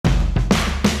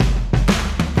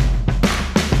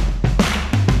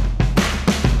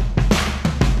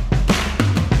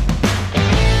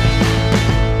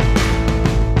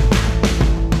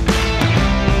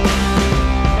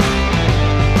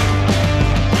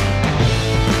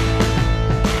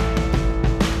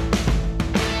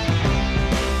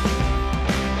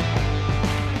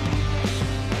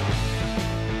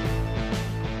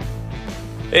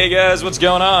Hey guys, what's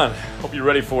going on? Hope you're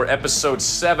ready for episode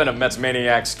 7 of Mets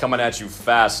Maniacs coming at you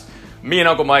fast. Me and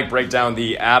Uncle Mike break down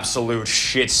the absolute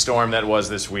shitstorm that was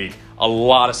this week. A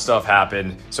lot of stuff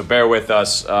happened, so bear with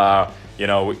us.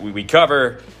 We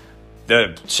cover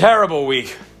the terrible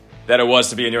week that it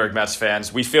was to be a New York Mets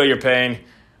fans. We feel your pain.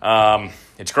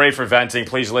 It's great for venting.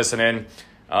 Please listen in.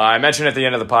 I mentioned at the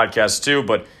end of the podcast too,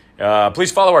 but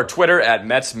please follow our Twitter at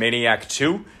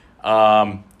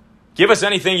MetsManiac2. Give us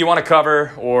anything you want to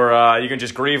cover, or you can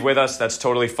just grieve with us. That's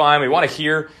totally fine. We want to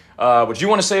hear what you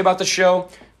want to say about the show.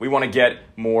 We want to get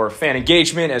more fan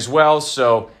engagement as well.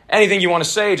 So anything you want to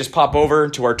say, just pop over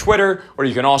to our Twitter, or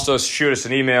you can also shoot us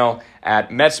an email at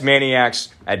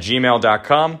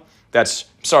metsmaniacs@gmail.com. It's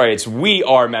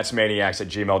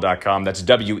wearemetsmaniacs@gmail.com. That's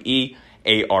WEARE,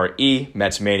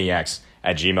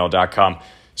 metsmaniacs@gmail.com.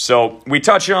 So we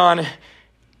touch on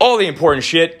all the important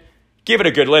shit. Give it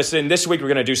a good listen. This week, we're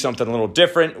going to do something a little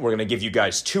different. We're going to give you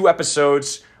guys 2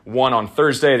 episodes, one on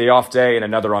Thursday, the off day, and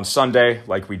another on Sunday,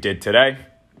 like we did today.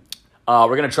 We're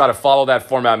going to try to follow that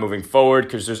format moving forward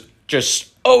because there's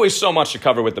just always so much to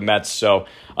cover with the Mets. So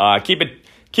keep it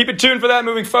tuned for that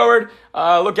moving forward.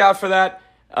 Look out for that.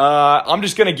 I'm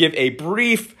just going to give a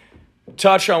brief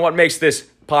touch on what makes this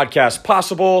podcast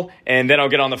possible, and then I'll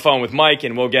get on the phone with Mike,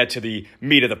 and we'll get to the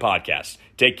meat of the podcast.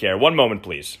 Take care. One moment,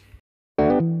 please.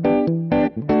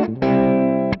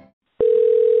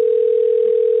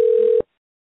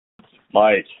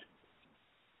 Mike.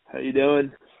 How you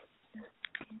doing?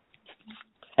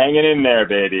 Hanging in there,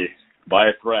 baby. By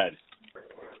a thread.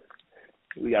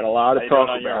 We got a lot to talk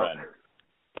about.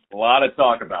 A lot to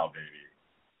talk about, baby.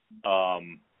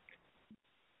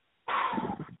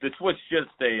 This was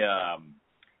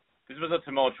a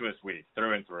tumultuous week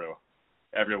through and through.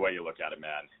 Every way you look at it,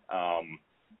 man.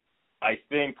 I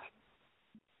think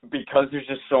because there's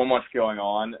just so much going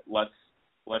on, let's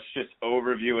just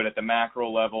overview it at the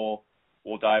macro level.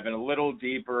 We'll dive in a little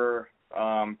deeper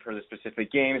for the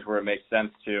specific games where it makes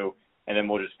sense to, and then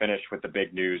we'll just finish with the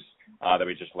big news that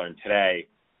we just learned today.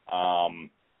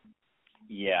 And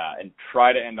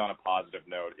try to end on a positive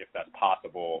note if that's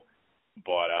possible.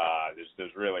 But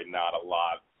there's really not a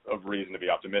lot of reason to be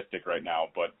optimistic right now.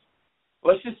 But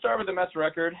let's just start with the Mets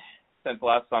record. Since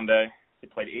last Sunday, they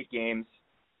played 8 games,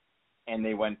 and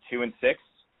they went 2-6.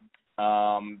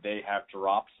 They have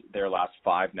dropped their last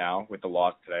 5 now with the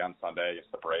loss today on Sunday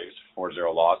against the Braves,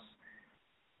 4-0 loss.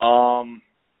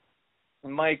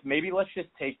 Mike, maybe let's just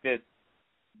take this.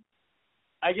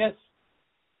 I guess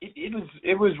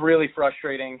it was really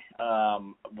frustrating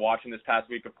watching this past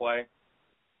week of play.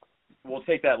 We'll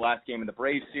take that last game in the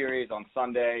Braves series on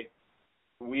Sunday.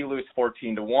 We lose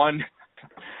 14-1.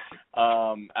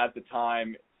 At the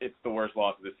time, it's the worst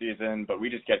loss of the season, but we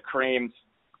just get creamed.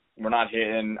 We're not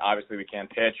hitting. Obviously, we can't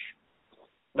pitch.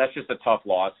 That's just a tough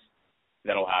loss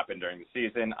that'll happen during the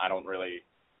season. I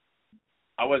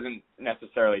wasn't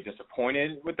necessarily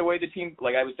disappointed with the way the team,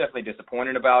 I was definitely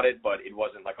disappointed about it, but it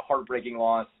wasn't like a heartbreaking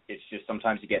loss. It's just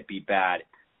sometimes you get beat bad.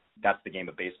 That's the game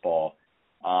of baseball.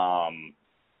 And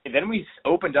then we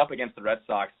opened up against the Red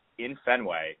Sox in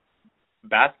Fenway.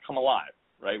 Bats come alive,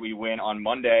 right? We win on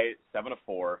Monday,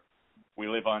 7-4. We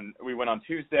went on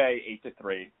Tuesday,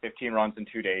 8-3, 15 runs in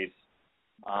 2 days.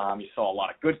 You saw a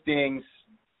lot of good things.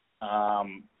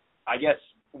 I guess,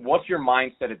 what's your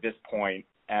mindset at this point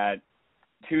at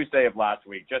Tuesday of last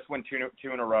week? Just win 2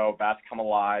 in a row, bats come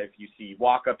alive. You see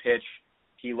Waka pitch,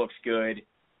 he looks good.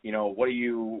 Where's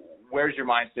your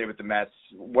mindset with the Mets?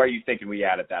 Where are you thinking we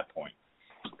at that point?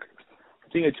 I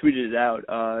think I tweeted it out.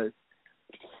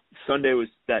 Sunday was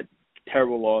that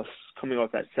terrible loss coming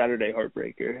off that Saturday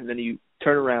heartbreaker, and then you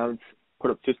turn around,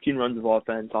 put up 15 runs of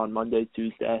offense on Monday,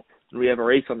 Tuesday, and we have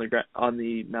our ace on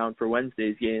the mound for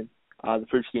Wednesday's game, the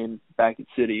first game back at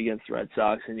City against the Red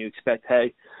Sox, and you expect,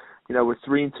 hey, we're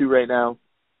 3-2 right now.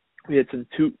 We had 2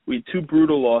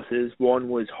 brutal losses. One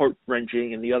was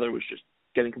heart-wrenching, and the other was just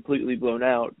getting completely blown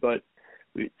out. But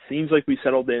it seems like we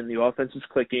settled in. The offense was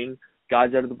clicking.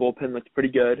 Guys out of the bullpen looked pretty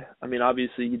good. I mean,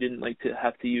 obviously, you didn't like to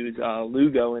have to use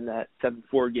Lugo in that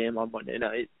 7-4 game on Monday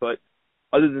night. But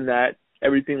other than that,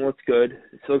 everything looked good.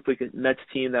 It looked like a Mets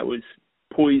team that was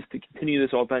poised to continue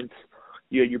this offense.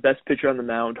 You had your best pitcher on the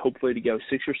mound, hopefully to go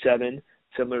 6 or 7,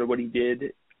 similar to what he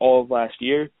did all of last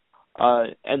year.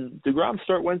 And DeGrom's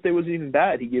start Wednesday wasn't even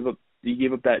bad. He gave up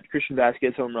that Christian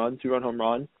Vasquez home run, 2-run home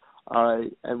run,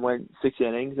 and went 6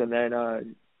 innings. And then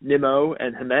Nimmo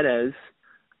and Jimenez.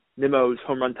 Nimmo's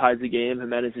home run ties the game.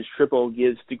 Jimenez's triple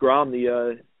gives DeGrom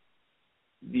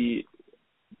the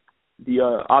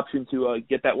option to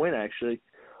get that win. Actually,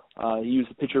 he used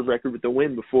the pitcher of record with the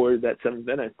win before that 7th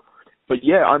inning. But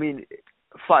yeah, I mean,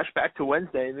 flashback to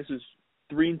Wednesday, and this was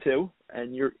 3-2,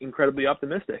 and you're incredibly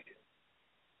optimistic.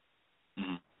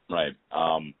 Mm-hmm. Right.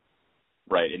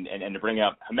 Right. And to bring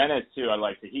up Jimenez too, I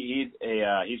like that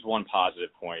he's one positive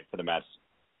point for the Mets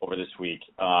over this week.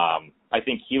 I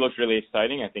think he looks really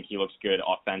exciting. I think he looks good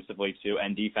offensively too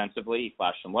and defensively. He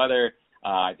flashed some leather.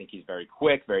 I think he's very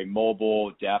quick, very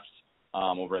mobile, deft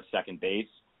over at second base.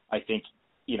 I think,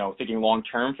 thinking long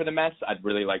term for the Mets, I'd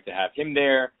really like to have him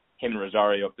there, him and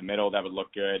Rosario up the middle. That would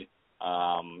look good.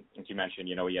 As you mentioned,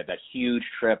 he had that huge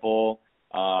triple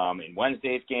in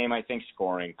Wednesday's game, I think,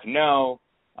 scoring Cano.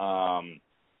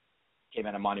 Came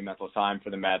at a monumental time for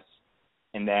the Mets.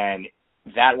 And then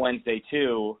that Wednesday,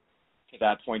 too, to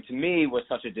that point, to me, was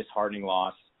such a disheartening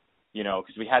loss,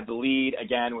 because we had the lead.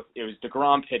 Again, it was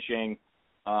DeGrom pitching.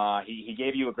 He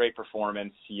gave you a great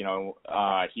performance. He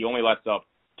only lets up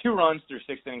 2 runs through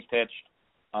 6 innings pitched.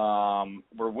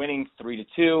 We're winning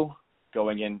 3-2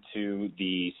 going into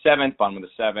the 7th, bottom of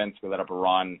the 7th. We let up a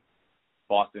run.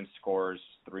 Boston scores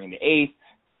 3 in the 8th.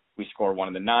 We score 1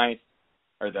 in the 9th.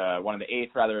 Or the 1 in the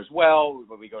 8th rather as well,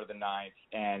 but we go to the 9th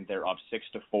and they're up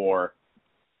 6-4.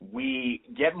 We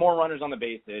get more runners on the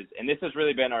bases, and this has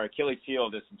really been our Achilles heel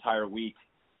this entire week.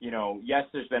 Yes,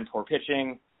 there's been poor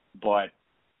pitching, but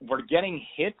we're getting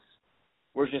hits.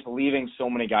 We're just leaving so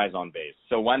many guys on base.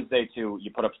 So Wednesday too,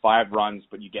 you put up 5 runs,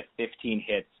 but you get 15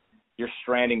 hits. You're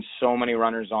stranding so many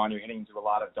runners on. You're hitting into a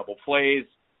lot of double plays.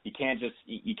 You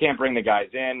can't bring the guys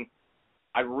in.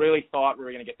 I really thought we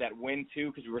were going to get that win,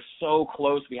 too, because we were so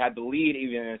close. We had the lead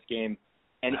even in this game.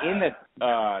 And in the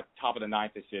top of the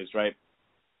 9th, this is, right,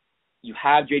 you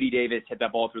have J.D. Davis hit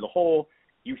that ball through the hole.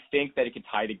 You think that it could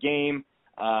tie the game.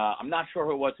 I'm not sure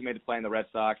who it was who made the play in the Red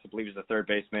Sox. I believe it was the third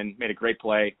baseman. Made a great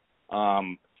play.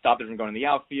 Stopped it from going in the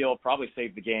outfield. Probably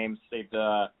saved the game. We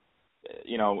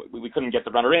couldn't get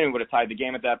the runner in. We would have tied the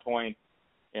game at that point.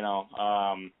 End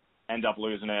up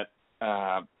losing it.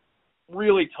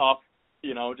 Really tough.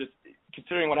 Just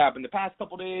considering what happened the past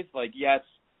couple of days, yes,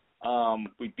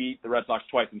 we beat the Red Sox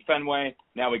twice in Fenway.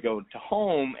 Now we go to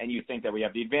home, and you think that we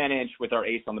have the advantage with our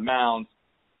ace on the mound.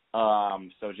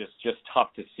 So just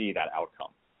tough to see that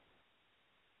outcome.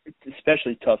 It's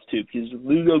especially tough, too, because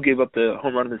Lugo gave up the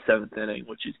home run in the 7th inning,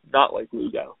 which is not like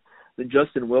Lugo. Then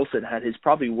Justin Wilson had his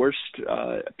probably worst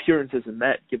appearance as a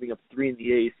Met, giving up 3 in the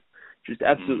 8th. Just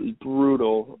absolutely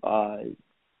brutal.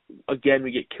 Again, we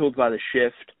get killed by the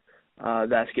shift.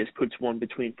 Vasquez puts one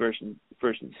between first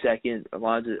and second.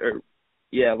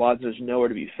 Alonso's nowhere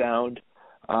to be found.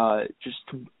 Just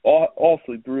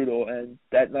awfully brutal. And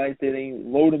that 9th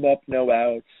inning, load him up, no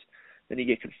outs. Then you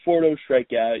get Conforto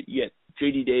strikeout. You get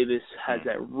J.D. Davis has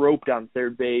that rope down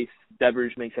third base.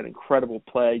 Devers makes an incredible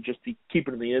play just to keep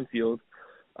it in the infield.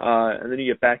 And then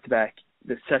you get back-to-back.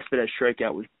 The Cespedes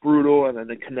strikeout was brutal. And then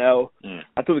the Cano.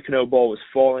 I thought the Cano ball was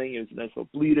falling. It was a nice little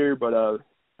bleeder, but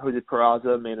Jose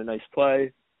Peraza made a nice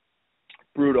play.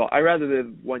 Brutal. I'd rather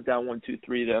have went down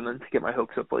 1-2-3 than to get my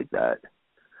hopes up like that.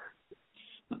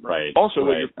 Right. Also,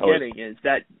 what you're forgetting is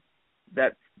that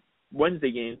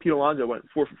Wednesday game, Pete Alonso went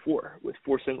 4 for 4 with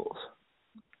 4 singles.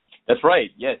 That's right.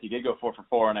 Yes, he did go 4 for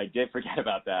 4, and I did forget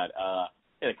about that.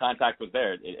 The contact was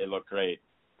there. It looked great.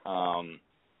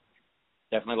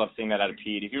 Definitely love seeing that out of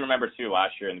Pete. If you remember, too,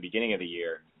 last year in the beginning of the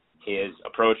year, his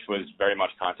approach was very much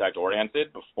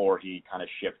contact-oriented before he kind of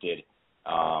shifted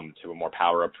to a more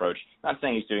power approach. Not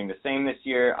saying he's doing the same this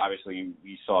year. Obviously,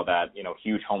 you saw that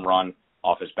huge home run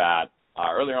off his bat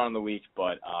earlier on in the week,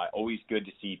 but always good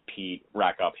to see Pete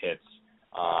rack up hits,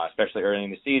 especially early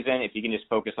in the season. If he can just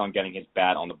focus on getting his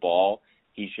bat on the ball,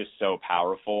 he's just so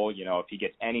powerful. If he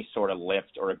gets any sort of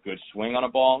lift or a good swing on a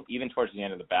ball, even towards the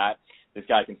end of the bat, this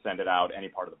guy can send it out any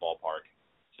part of the ballpark.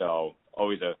 So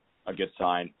always a good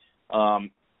sign.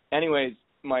 Anyways,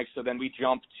 Mike, so then we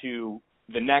jump to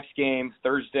the next game,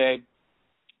 Thursday.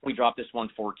 We dropped this one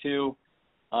 4-2.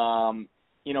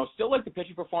 Still like the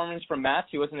pitching performance from Matz.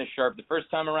 He wasn't as sharp the first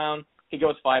time around. He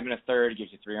goes 5 1/3,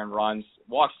 gives you 3 earned runs,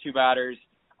 walks 2 batters.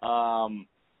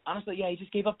 Honestly, he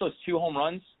just gave up those 2 home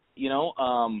runs.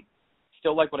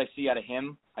 Still like what I see out of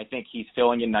him. I think he's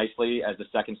filling in nicely as the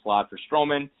second slot for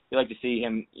Stroman. You like to see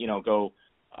him, go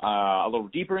a little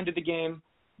deeper into the game,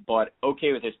 but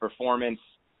okay with his performance.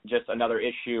 Just another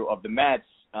issue of the Mets,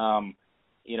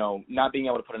 not being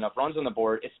able to put enough runs on the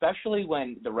board, especially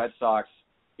when the Red Sox,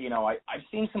 I've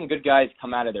seen some good guys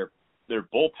come out of their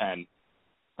bullpen,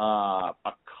 a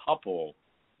couple,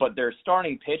 but they're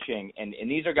starting pitching, and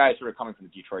these are guys who are coming from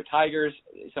the Detroit Tigers.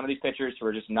 Some of these pitchers who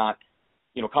are just not,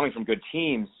 coming from good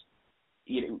teams.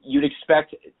 You'd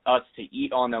expect us to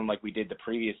eat on them like we did the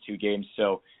previous 2 games.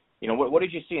 So, what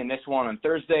did you see in this one on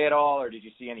Thursday at all, or did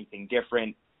you see anything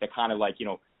different that kind of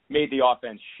made the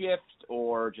offense shift,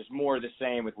 or just more of the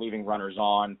same with leaving runners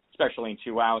on, especially in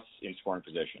 2 outs in scoring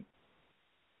position?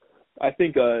 I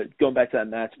think going back to that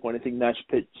Matz point, I think Matz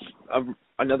pitched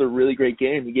another really great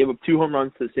game. He gave up 2 home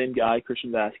runs to the same guy,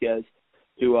 Christian Vasquez,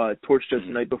 who torched us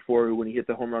the night before when he hit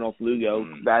the home run off Lugo.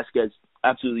 Vasquez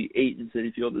absolutely ate in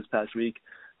Citi Field this past week.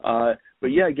 But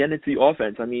yeah, again, it's the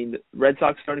offense. I mean, the Red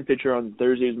Sox starting pitcher on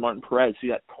Thursday is Martin Perez, who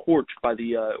got torched by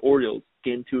the Orioles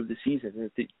game 2 of the season. And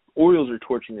if the Orioles are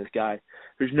torching this guy,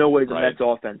 there's no way the Mets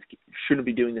offense shouldn't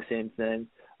be doing the same thing.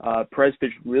 Perez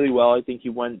pitched really well. I think he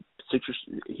went 6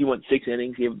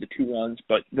 innings, gave up the 2 runs,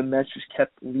 but the Mets just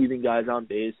kept leaving guys on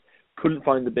base. Couldn't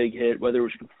find the big hit, whether it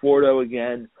was Conforto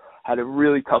again, had a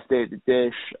really tough day at the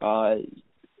dish,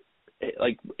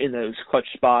 like in those clutch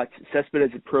spots.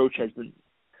 Cespedes' approach has been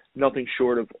nothing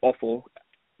short of awful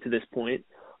to this point.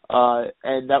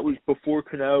 And that was before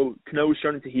Cano. Cano was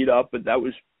starting to heat up, but that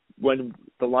was when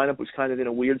the lineup was kind of in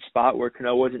a weird spot where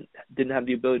Cano didn't have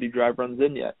the ability to drive runs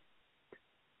in yet.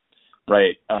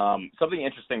 Right. Something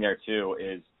interesting there, too,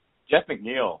 is Jeff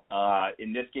McNeil.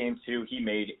 In this game, too, he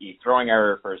made a throwing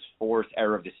error for his 4th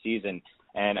error of the season.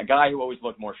 And a guy who always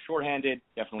looked more shorthanded,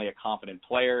 definitely a confident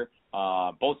player.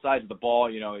 Both sides of the ball,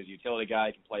 he's a utility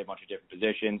guy, can play a bunch of different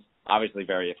positions, obviously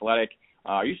very athletic.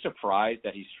 Are you surprised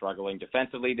that he's struggling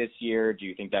defensively this year? Do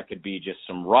you think that could be just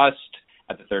some rust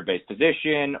at the third base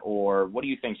position, or what do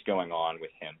you think's going on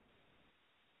with him?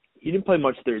 He didn't play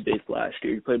much third base last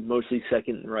year. He played mostly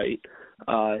second and right.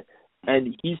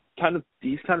 And he's kind of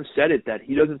said it that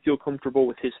he doesn't feel comfortable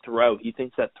with his throw. He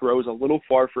thinks that throw is a little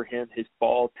far for him. His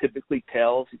ball typically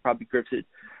tails. He probably grips it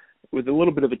with a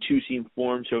little bit of a 2-seam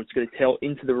form, so it's going to tail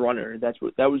into the runner. That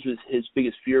was his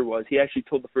biggest fear was. He actually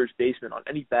told the first baseman on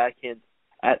any backhand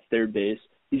at third base,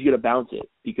 he's going to bounce it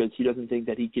because he doesn't think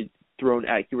that he could throw an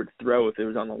accurate throw if it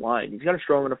was on the line. He's got a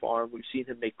strong enough arm. We've seen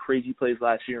him make crazy plays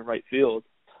last year in right field,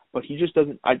 but he just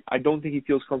doesn't. I don't think he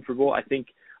feels comfortable. I think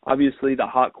obviously the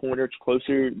hot corner, it's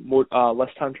closer, more less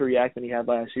time to react than he had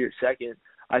last year at second.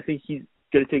 I think he's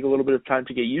going to take a little bit of time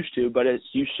to get used to, but as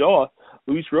you saw,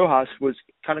 Luis Rojas was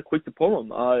kind of quick to pull him.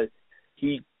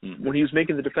 When he was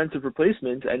making the defensive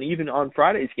replacements, and even on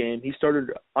Friday's game, he started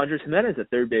Andres Jimenez at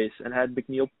third base and had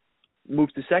McNeil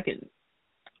move to second.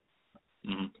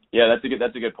 Mm-hmm. Yeah,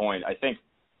 that's a good point. I think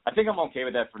I'm okay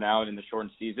with that for now in the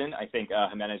shortened season. I think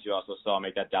Jimenez, you also saw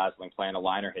make that dazzling play and a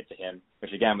liner hit to him,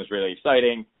 which again was really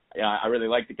exciting. I really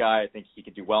like the guy. I think he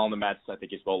could do well in the Mets. I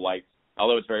think he's well liked.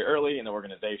 Although it's very early in the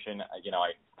organization,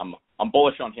 I'm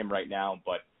bullish on him right now.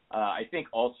 But I think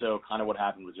also kind of what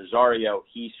happened with Rosario,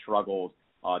 he struggled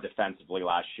defensively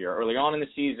last year. Early on in the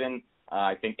season,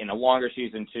 I think in a longer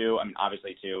season too. I mean,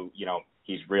 obviously too,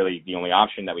 he's really the only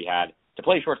option that we had to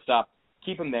play shortstop.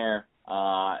 Keep him there.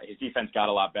 His defense got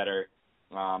a lot better.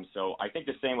 So I think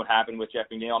the same would happen with Jeff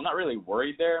McNeil. I'm not really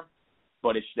worried there,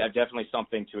 but it's definitely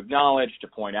something to acknowledge, to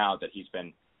point out that he's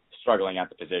been struggling at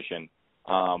the position.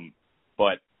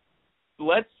 But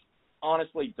let's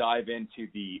honestly dive into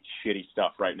the shitty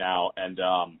stuff right now, and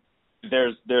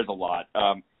there's a lot.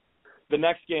 The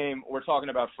next game, we're talking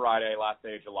about Friday, last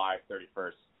day of July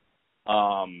 31st.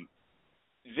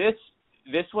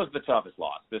 This was the toughest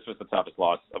loss. This was the toughest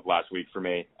loss of last week for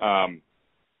me.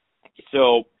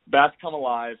 So bats come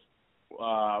alive,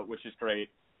 which is great.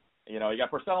 You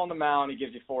got Porcello on the mound. He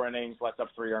gives you 4 innings, lets up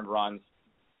 3 earned runs.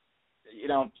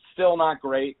 Still not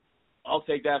great. I'll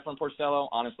take that from Porcello,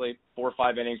 honestly. 4 or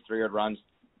 5 innings, 3 earned runs,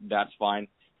 that's fine.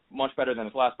 Much better than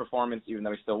his last performance, even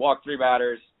though he still walked 3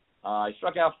 batters. He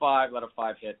struck out 5, let up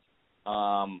 5 hits.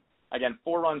 Again,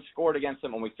 4 runs scored against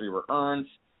him, only 3 were earned.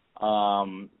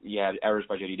 He had errors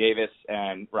by J.D. Davis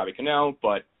and Robbie Cano,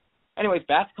 but anyways,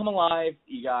 bats come alive.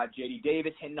 You got J.D.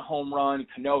 Davis hitting a home run.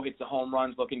 Cano hits the home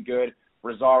runs, looking good.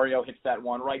 Rosario hits that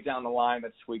one right down the line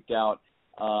that squeaked out.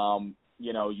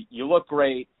 You look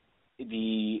great.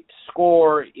 The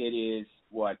score, it is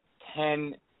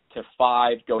 10-5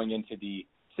 going into the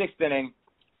 6th inning.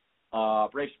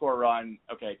 Brave score run.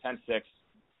 Okay,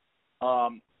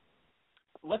 10-6.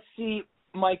 Let's see,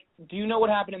 Mike, do you know what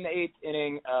happened in the 8th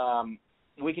inning?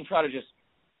 We can try to just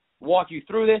walk you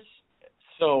through this.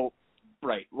 So,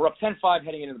 right, we're up 10-5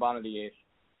 heading into the bottom of the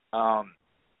 8th.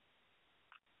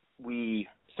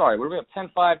 We're up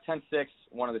 10-5, 10-6,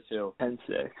 one of the two.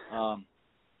 10-6.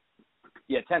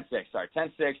 10-6, sorry.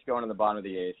 10-6 going to the bottom of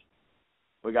the 8th.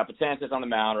 We got Betances on the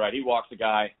mound, right? He walks the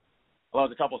guy,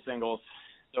 allows a couple singles.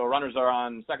 So runners are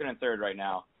on second and third right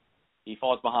now. He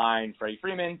falls behind Freddie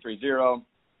Freeman, 3-0.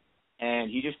 And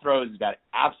he just throws that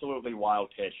absolutely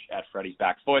wild pitch at Freddie's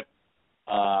back foot.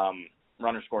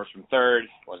 Runner scores from third.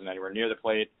 Wasn't anywhere near the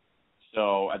plate.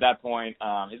 So at that point,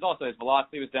 his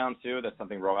velocity was down too. That's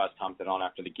something Rojas commented on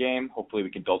after the game. Hopefully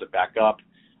we can build it back up.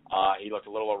 He looked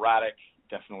a little erratic.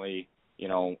 Definitely, you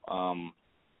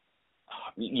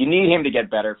need him to get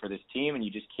better for this team, and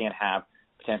you just can't have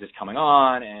Betances coming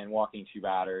on and walking two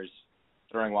batters,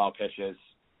 throwing wild pitches.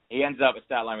 He ends up a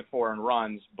stat line with 4 earned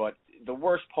runs, but the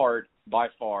worst part by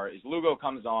far is Lugo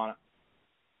comes on,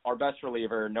 our best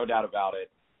reliever, no doubt about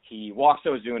it. He walks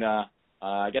Ozuna,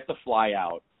 gets a fly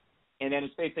out, and then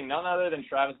is facing none other than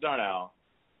Travis d'Arnaud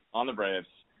on the Braves,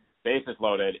 bases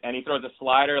loaded, and he throws a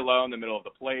slider low in the middle of the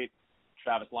plate.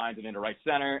 Travis lines it into right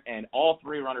center, and all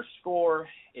 3 runners score.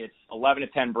 It's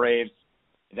 11-10 Braves.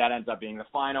 That ends up being the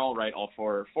final, right? All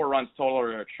four runs total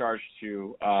are charged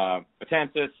to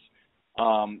Betances.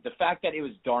 The fact that it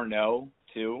was d'Arnaud,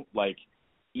 too, like,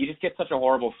 you just get such a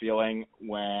horrible feeling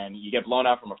when you get blown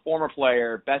out from a former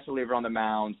player, best reliever on the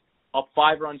mound, up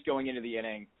 5 runs going into the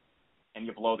inning, and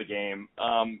you blow the game.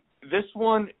 This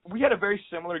one, we had a very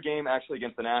similar game, actually,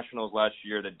 against the Nationals last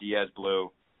year that Diaz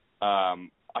blew.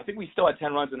 I think we still had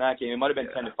 10 runs in that game. It might have been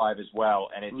 10-5 as well,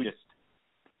 and it just –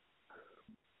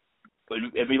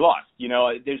 we lost.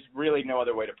 There's really no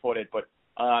other way to put it. But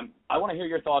I want to hear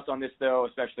your thoughts on this, though,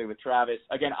 especially with Travis.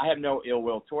 Again, I have no ill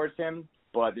will towards him,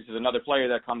 but this is another player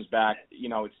that comes back.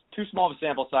 It's too small of a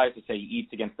sample size to say he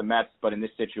eats against the Mets, but in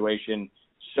this situation,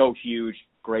 so huge,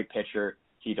 great pitcher,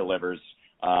 he delivers.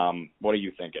 What are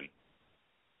you thinking?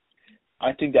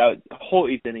 I think that whole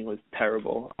 8th inning was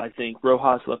terrible. I think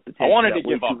Rojas left the tank. I wanted to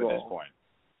give up at this point.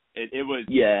 It was,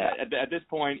 yeah. At this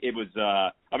point, it was,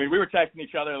 we were texting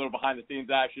each other, a little behind-the-scenes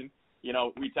action.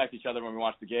 We text each other when we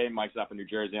watch the game. Mike's up in New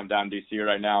Jersey. I'm down in D.C.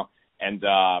 right now. And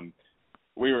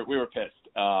we were pissed.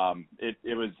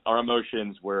 It was, our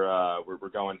emotions were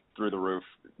going through the roof.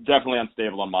 Definitely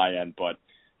unstable on my end, but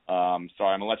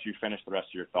sorry, I'm going to let you finish the rest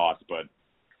of your thoughts. But,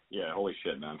 yeah, holy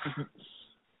shit, man.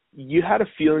 You had a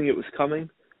feeling it was coming.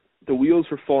 The wheels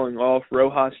were falling off.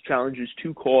 Rojas challenges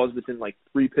 2 calls within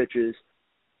 3 pitches.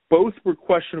 Both were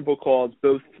questionable calls.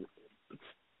 Both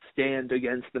stand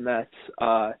against the Mets.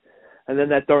 And then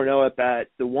that d'Arnaud at bat,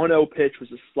 the 1-0 pitch was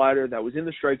a slider that was in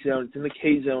the strike zone. It's in the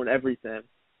K zone, everything.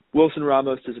 Wilson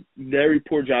Ramos does a very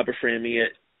poor job of framing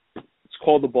it. It's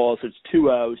called the ball, so it's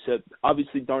 2-0. So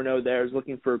obviously d'Arnaud there is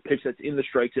looking for a pitch that's in the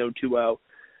strike zone, 2-0.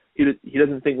 He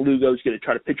doesn't think Lugo's going to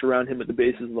try to pitch around him with the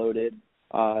bases loaded.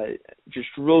 Just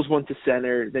drills one to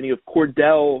center. Then you have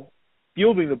Cordell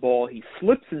fielding the ball. He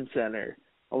slips in center,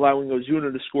 allowing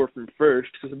Ozuna to score from first.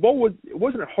 Because the ball it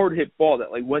wasn't a hard hit ball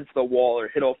that went to the wall or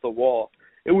hit off the wall.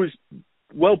 It was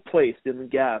well placed in the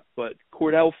gap, but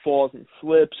Cordell falls and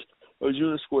slips.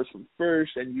 Ozuna scores from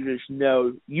first, and you just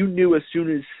know. I knew as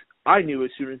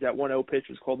soon as that 1-0 pitch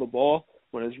was called the ball,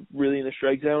 when it was really in the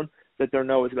strike zone, that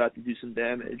d'Arnaud was about to do some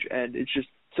damage. And it's just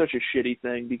such a shitty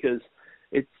thing because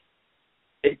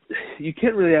you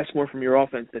can't really ask more from your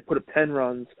offense. They put up 10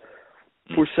 runs.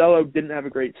 Porcello didn't have a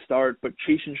great start, but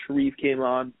Chasen Shreve came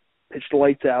on, pitched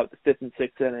lights out the 5th and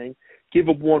 6th inning, gave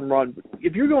up 1 run.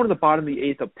 If you're going to the bottom of the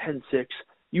 8th up 10-6,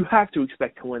 you have to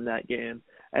expect to win that game.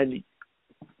 And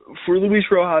for Luis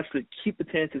Rojas to keep the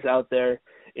chances out there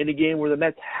in a game where the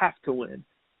Mets have to win,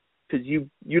 because you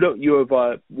have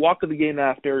a walk of the game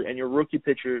after and your rookie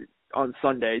pitcher on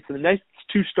Sunday, so the next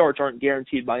 2 starts aren't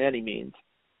guaranteed by any means.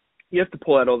 You have to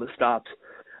pull out all the stops.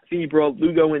 I think you brought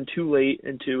Lugo in too late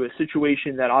into a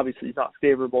situation that obviously is not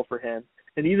favorable for him.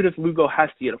 And even if Lugo has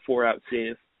to get a 4-out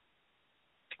save,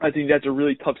 I think that's a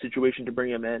really tough situation to bring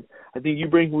him in. I think you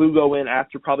bring Lugo in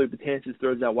after probably Betances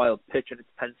throws that wild pitch and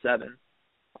it's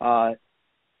 10-7.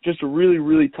 Just a really,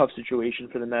 really tough situation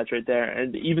for the Mets right there,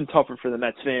 and even tougher for the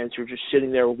Mets fans who are just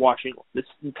sitting there watching this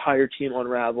entire team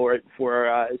unravel right before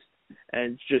our eyes,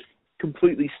 and it's just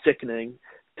completely sickening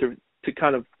to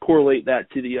kind of correlate that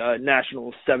to the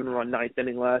Nationals 7-run 9th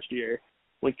inning last year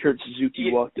when Kurt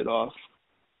Suzuki walked it off.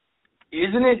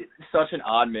 Isn't it such an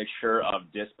odd mixture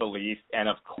of disbelief and,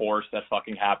 of course, that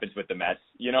fucking happens with the Mets?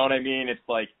 You know what I mean? It's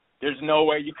like there's no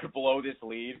way you could blow this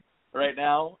lead right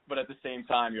now, but at the same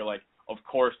time you're like, of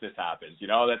course this happens.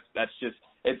 That's just,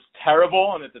 it's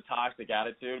terrible and it's a toxic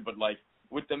attitude, but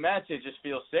with the Mets, it just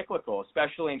feels cyclical,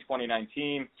 especially in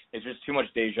 2019. It's just too much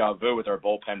deja vu with our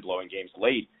bullpen blowing games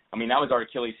late. That was our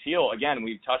Achilles heel. Again,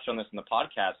 we've touched on this in the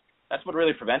podcast. That's what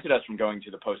really prevented us from going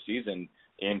to the postseason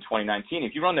in 2019.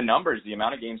 If you run the numbers, the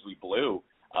amount of games we blew,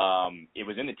 it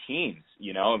was in the teens,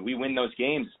 and we win those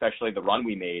games, especially the run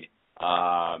we made,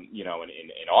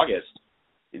 in August.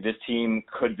 This team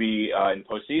could be in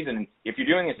postseason. And if you're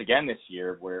doing this again this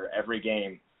year, where every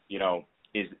game,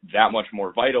 is that much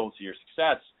more vital to your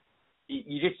success,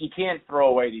 you can't throw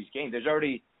away these games. There's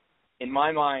already in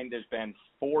my mind, there's been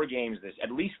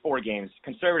at least 4 games,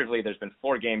 conservatively, there's been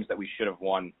 4 games that we should have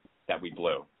won that we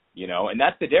blew, and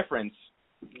that's the difference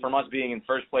from us being in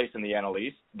first place in the NL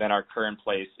East than our current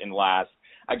place in last.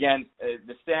 Again,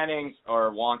 the standings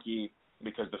are wonky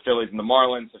because the Phillies and the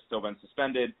Marlins have still been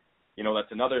suspended.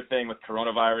 That's another thing with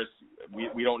coronavirus.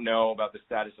 We don't know about the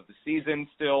status of the season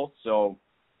still, so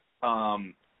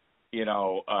we're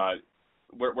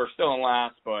still in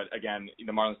last, but again,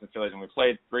 the Marlins and Phillies only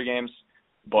played 3 games.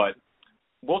 But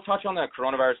we'll touch on that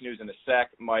coronavirus news in a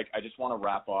sec. Mike, I just want to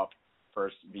wrap up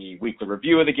first the weekly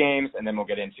review of the games, and then we'll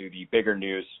get into the bigger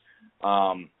news.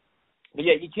 But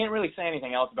yeah, you can't really say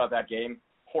anything else about that game.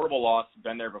 Horrible loss,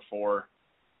 been there before.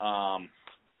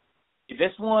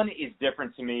 This one is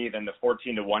different to me than the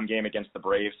 14-1 game against the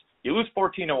Braves. You lose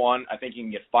 14-1, I think you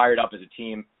can get fired up as a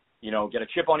team, get a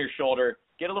chip on your shoulder,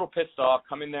 get a little pissed off,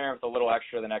 come in there with a little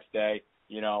extra the next day,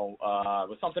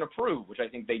 with something to prove, which I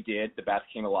think they did. The bats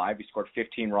came alive. We scored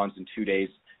 15 runs in 2 days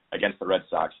against the Red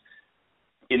Sox.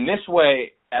 In this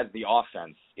way, as the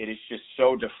offense, it is just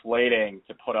so deflating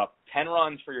to put up 10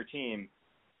 runs for your team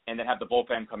and then have the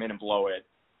bullpen come in and blow it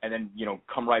and then,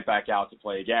 come right back out to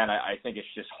play again. I think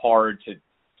it's just hard to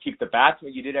keep the bats,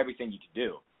 but you did everything you could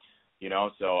do,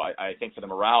 So I think for the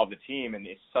morale of the team, and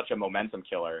it's such a momentum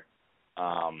killer.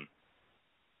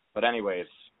 But anyways,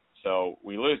 so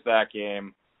we lose that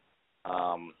game.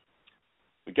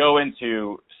 We go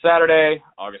into Saturday,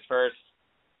 August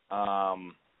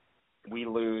 1st. We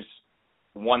lose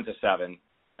 1-7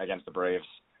 against the Braves.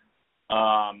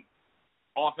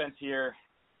 Offense here,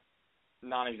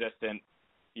 non-existent.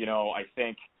 I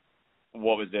think,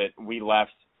 what was it? We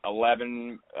left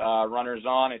 11 runners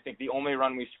on. I think the only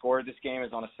run we scored this game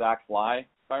is on a sac fly,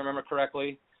 if I remember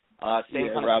correctly. Same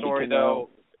kind of story, though.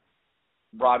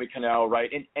 Robbie Cano,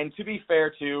 right? And to be fair,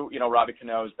 too, Robbie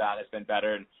Cano's bat has been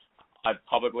better, and I've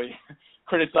publicly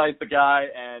criticized the guy,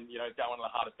 and, he's got one of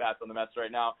the hottest bats on the Mets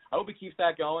right now. I hope he keeps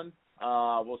that going.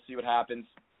 We'll see what happens.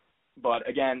 But,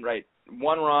 again, right,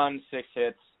 1 run, 6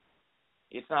 hits.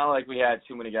 It's not like we had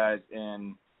too many guys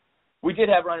in. We did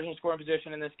have runners in scoring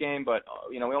position in this game, but,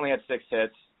 we only had 6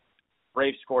 hits.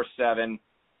 Braves score 7.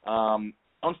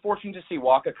 Unfortunate to see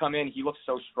Wacha come in. He looked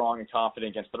so strong and confident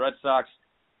against the Red Sox.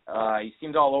 He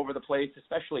seemed all over the place,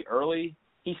 especially early.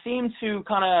 He seemed to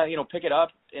kind of, pick it up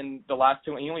in the last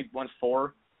 2. He only went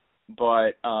 4.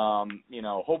 But,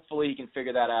 hopefully he can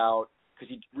figure that out because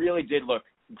he really did look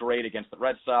great against the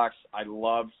Red Sox. I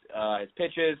loved his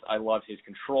pitches. I loved his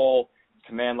control. His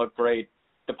command looked great.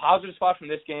 The positive spot from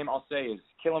this game, I'll say, is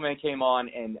Killian came on,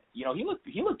 and, he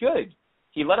looked good.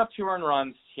 He let up 2 earned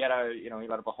runs. He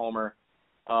let up a homer.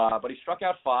 But he struck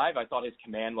out 5. I thought his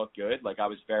command looked good. I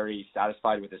was very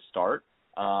satisfied with his start.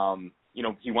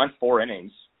 He went 4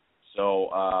 innings. So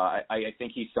I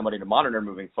think he's somebody to monitor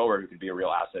moving forward who could be a real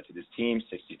asset to this team.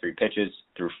 63 pitches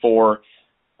through 4.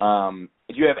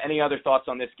 Do you have any other thoughts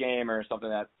on this game or something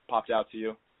that popped out to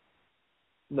you?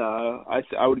 No,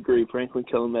 I would agree. Franklin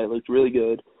Killian looked really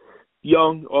good.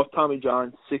 Young, off Tommy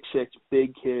John, 6'6",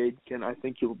 big kid. I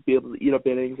think he'll be able to eat up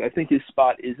innings. I think his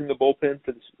spot is in the bullpen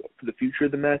for the future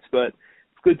of the Mets, but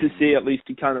it's good to see at least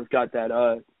he kind of got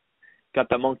that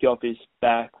monkey off his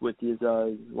back with his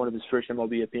one of his first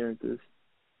MLB appearances.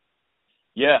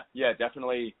 Yeah,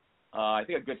 definitely. I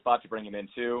think a good spot to bring him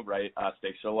into, right?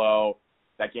 Stakes are low.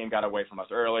 That game got away from us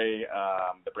early.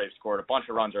 The Braves scored a bunch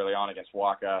of runs early on against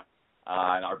Wacha.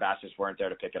 And our bats just weren't there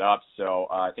to pick it up. So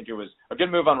I think it was a good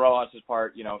move on Rojas'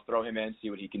 part, throw him in, see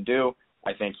what he can do.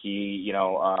 I think he,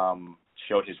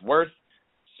 showed his worth.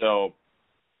 So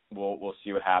we'll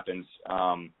see what happens.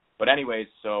 But anyways,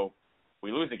 so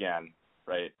we lose again,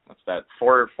 right? What's that?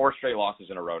 4 straight losses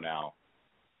in a row now.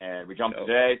 And we jump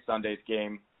today, Sunday's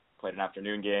game, played an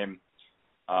afternoon game,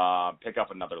 pick up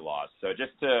another loss. So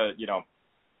just to,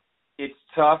 it's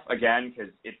tough, again,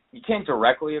 because you can't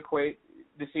directly equate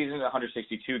the season, the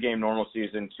 162-game normal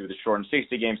season, to the shortened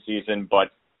 60-game season,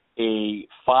 but a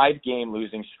 5-game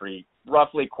losing streak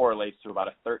roughly correlates to about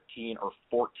a 13 or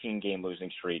 14-game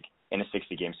losing streak in a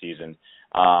 60-game season,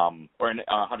 or in a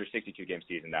 162-game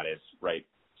season, that is, right?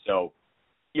 So,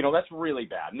 that's really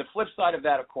bad. And the flip side of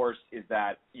that, of course, is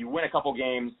that you win a couple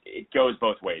games, it goes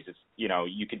both ways. It's,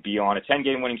 you could be on a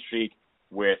 10-game winning streak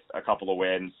with a couple of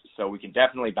wins, so we can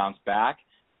definitely bounce back,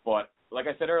 but like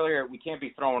I said earlier, we can't be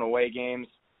throwing away games.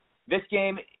 This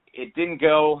game, it didn't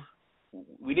go.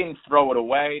 We didn't throw it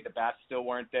away. The bats still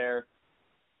weren't there.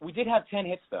 We did have 10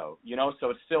 hits, though, so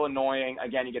it's still annoying.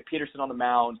 Again, you get Peterson on the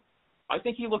mound. I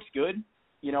think he looks good.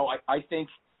 I think,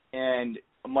 and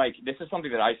Mike, this is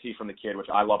something that I see from the kid, which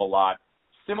I love a lot.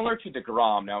 Similar to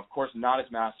DeGrom. Now, of course, not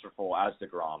as masterful as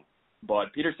DeGrom,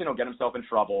 but Peterson will get himself in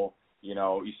trouble. You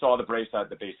know, you saw the Braves had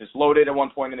the bases loaded at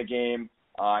one point in the game,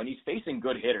 and he's facing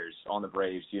good hitters on the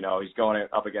Braves. You know, he's going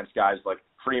up against guys like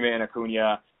Freeman,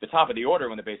 Acuna, the top of the order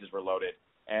when the bases were loaded.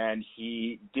 And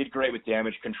he did great with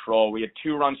damage control. We had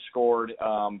 2 runs scored,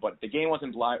 but the game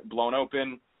wasn't blown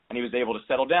open, and he was able to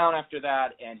settle down after that,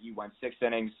 and he went 6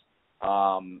 innings,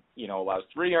 allows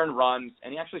 3 earned runs,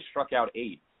 and he actually struck out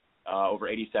 8 over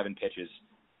 87 pitches.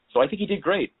 So I think he did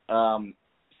great.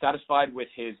 Satisfied with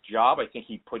his job. I think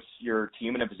he puts your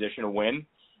team in a position to win.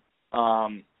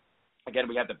 Again,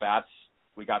 we had the bats.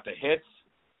 We got the hits.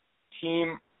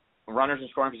 Team runners in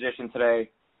scoring position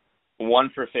today, 1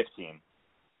 for 15.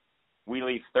 We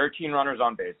leave 13 runners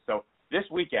on base. So this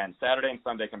weekend, Saturday and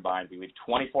Sunday combined, we leave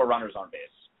 24 runners on base.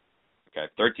 Okay,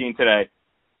 13 today,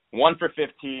 1 for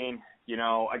 15. You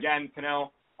know, again,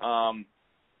 Cano,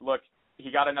 look,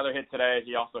 he got another hit today.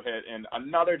 He also hit in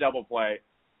another double play.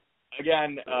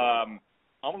 Again, I'm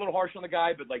a little harsh on the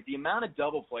guy, but, like, the amount of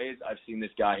double plays I've seen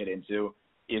this guy hit into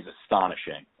is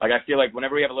astonishing. Like, I feel like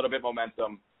whenever we have a little bit of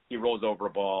momentum, he rolls over a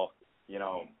ball, you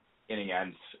know, inning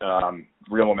ends,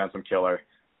 real momentum killer.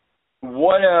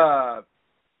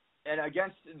 And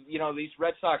against, you know, these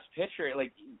Red Sox pitcher,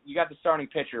 like, you got the starting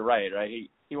pitcher right?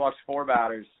 He walks 4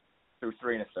 batters through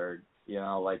 3 1/3, you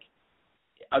know, like,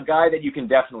 a guy that you can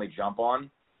definitely jump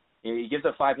on. He gives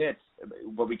up 5 hits,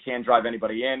 but we can't drive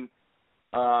anybody in.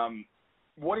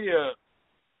 What do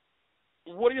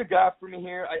you got for me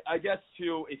here? I guess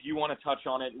too, if you want to touch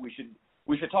on it, we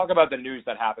should talk about the news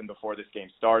that happened before this game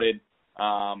started,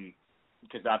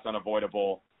 because that's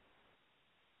unavoidable.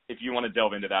 If you want to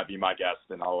delve into that, be my guest,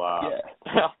 and I'll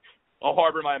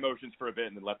harbor my emotions for a bit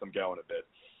and then let them go in a bit.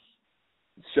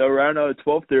 So around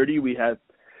 12:30, we have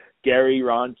Gary,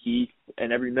 Ron, Keith,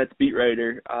 and every Mets beat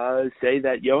writer say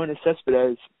that Yoenis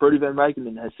Cespedes, Brodie Van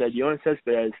Wagenen has said Yoenis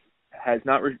Cespedes has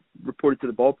not reported to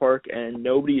the ballpark, and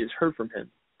nobody has heard from him.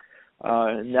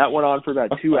 And that went on for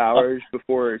about 2 hours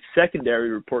before a secondary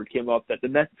report came up that the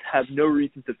Mets have no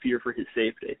reason to fear for his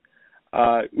safety,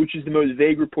 which is the most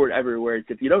vague report ever, where it's,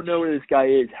 if you don't know where this guy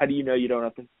is, how do you know you don't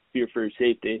have to fear for his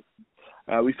safety?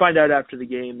 We find out after the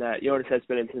game that Yoenis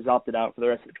Cespedes has opted out for the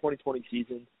rest of the 2020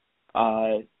 season,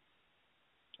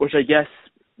 which I guess,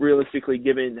 realistically,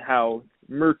 given how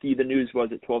murky the news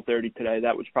was at 12:30 today,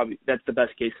 that's the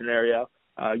best case scenario.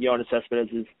 Yoenis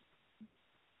Cespedes is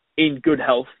in good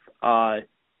health,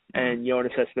 and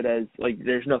Yoenis Cespedes, like,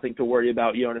 there's nothing to worry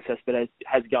about. Yoenis Cespedes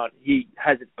he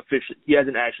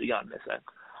hasn't actually gone missing.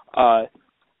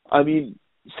 I mean,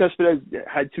 Cespedes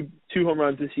had two home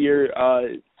runs this year.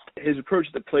 His approach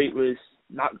at the plate was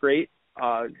not great.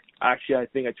 Actually, I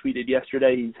think I tweeted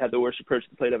yesterday he's had the worst approach to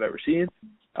the plate I've ever seen.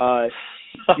 The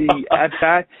at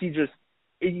bats, he just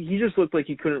looked like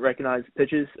he couldn't recognize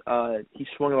pitches. He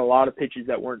swung at a lot of pitches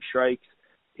that weren't strikes.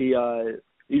 He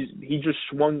just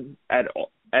swung at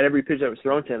every pitch that was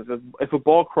thrown to him. If a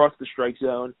ball crossed the strike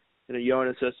zone in a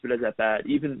Yoenis Cespedes at bat,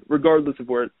 even regardless of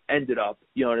where it ended up,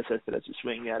 Yoenis Cespedes was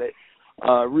swinging at it.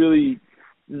 Really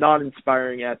not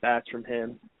inspiring at bats from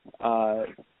him.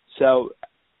 So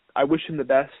I wish him the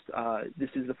best. This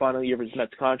is the final year of his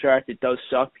Mets contract. It does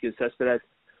suck because Cespedes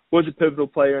was a pivotal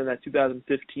player in that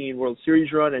 2015 World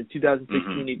Series run and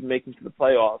 2016 even making to the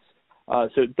playoffs.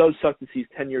 So it does suck to see his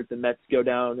tenure at the Mets go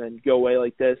down and go away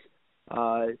like this.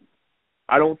 I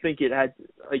don't think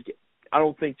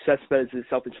Cespedes is a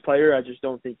selfish player. I just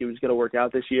don't think it was going to work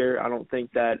out this year. I don't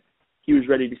think that he was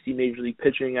ready to see Major League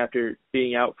pitching after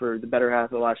being out for the better half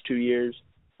of the last 2 years.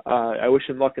 I wish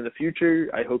him luck in the future.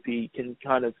 I hope he can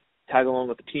kind of tag along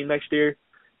with the team next year.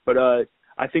 But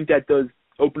I think that does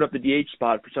open up the DH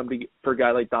spot for a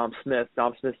guy like Dom Smith.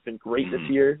 Dom Smith's been great this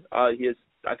year. I think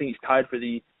he's tied for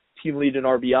the team lead in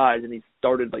RBIs, and he's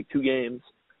started like 2 games.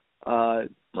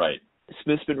 Right.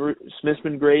 Smith's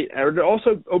been great, and it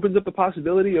also opens up the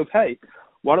possibility of, hey,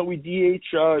 why don't we DH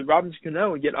Robinson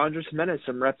Cano and get Andres Gimenez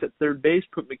some reps at third base,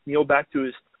 put McNeil back to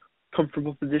his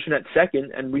comfortable position at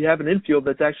second, and we have an infield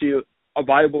that's actually a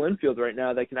viable infield right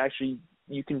now that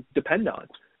you can depend on.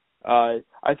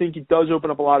 I think it does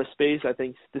open up a lot of space. I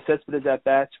think the Cespedes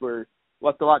at-bats were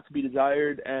left a lot to be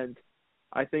desired, and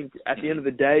I think at the end of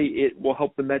the day, it will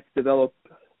help the Mets develop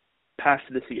past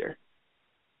this year.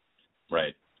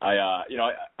 Right.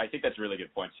 I think that's a really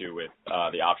good point, too, with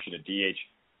the option to DH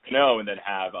Cano and then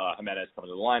have Gimenez come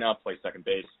into the lineup, play second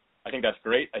base. I think that's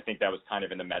great. I think that was kind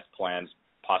of in the Mets' plans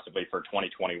possibly for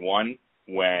 2021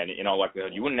 when, in all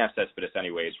likelihood, you wouldn't have Cespedes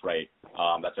anyways, right?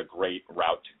 That's a great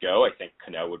route to go. I think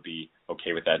Cano would be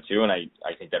okay with that, too, and I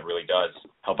think that really does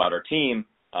help out our team,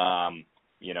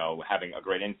 having a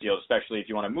great infield, especially if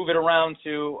you want to move it around,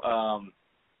 too,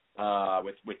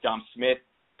 with Dom Smith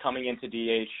coming into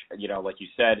DH, like you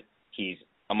said, He's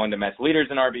among the Mets leaders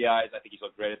in RBIs. I think he's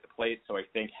looked great at the plate. So I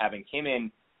think having him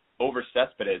in over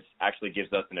Cespedes actually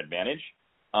gives us an advantage.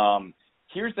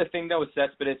 Here's the thing, though, with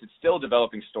Cespedes. It's still a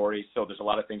developing story, so there's a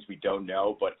lot of things we don't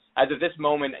know. But as of this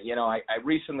moment, I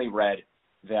recently read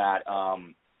that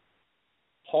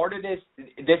part of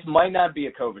this might not be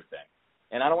a COVID thing.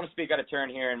 And I don't want to speak out of turn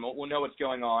here, and we'll know what's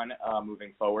going on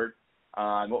moving forward.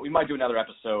 We might do another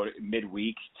episode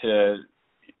midweek to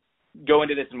go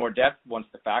into this in more depth once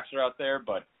the facts are out there.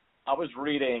 But I was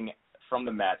reading from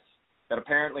the Mets that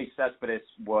apparently Cespedes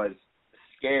was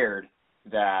scared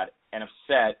and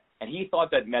upset, and he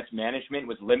thought that Mets management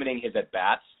was limiting his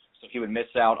at-bats so he would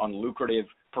miss out on lucrative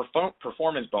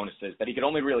performance bonuses that he could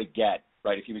only really get,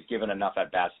 right, if he was given enough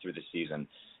at-bats through the season.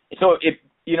 So,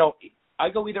 I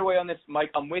go either way on this,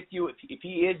 Mike. I'm with you. If he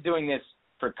is doing this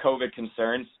for COVID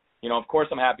concerns, of course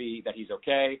I'm happy that he's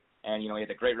okay. And, he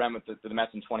had a great run with the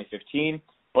Mets in 2015.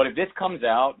 But if this comes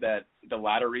out that the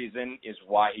latter reason is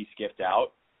why he skipped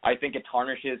out, I think it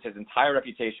tarnishes his entire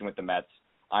reputation with the Mets.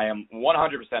 I am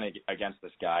 100% against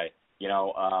this guy.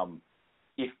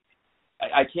 If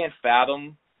I can't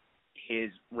fathom his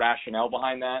rationale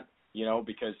behind that,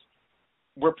 because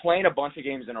we're playing a bunch of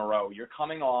games in a row. You're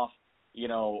coming off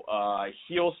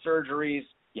heel surgeries.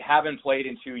 You haven't played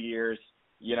in 2 years.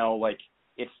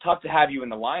 It's tough to have you in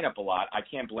the lineup a lot. I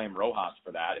can't blame Rojas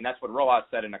for that. And that's what Rojas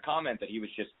said in a comment, that he was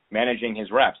just managing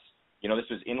his reps. This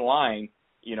was in line,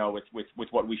 with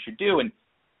what we should do. And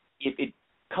if it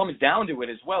comes down to it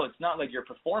as well, it's not like your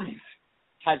performance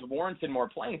has warranted more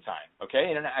playing time,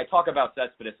 okay? And I talk about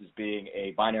Cespedes as being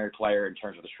a binary player in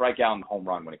terms of the strikeout and the home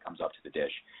run when it comes up to the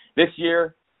dish. This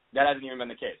year, that hasn't even been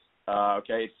the case.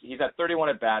 Okay, he's at 31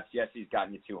 at-bats. Yes, he's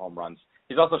gotten you 2 home runs.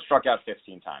 He's also struck out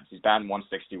 15 times. He's batting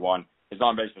 161. His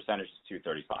on-base percentage is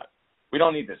 235. We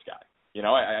don't need this guy.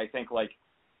 I think,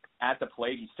 at the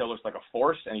plate, he still looks like a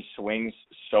force, and he swings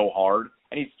so hard.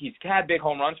 And he's had big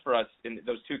home runs for us, and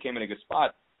those 2 came in a good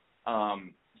spot,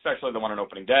 especially the one on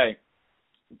opening day.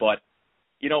 But,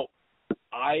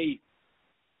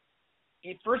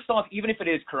 first off, even if it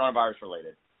is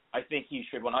coronavirus-related, I think he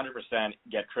should 100%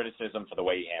 get criticism for the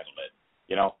way he handled it.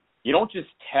 You don't just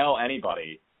tell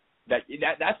anybody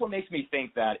that's what makes me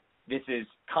think that this is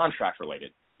contract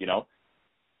related. You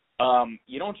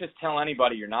don't just tell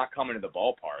anybody you're not coming to the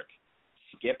ballpark,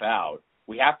 skip out.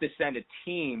 We have to send a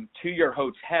team to your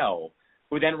hotel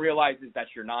who then realizes that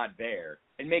you're not there.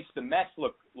 It makes the Mets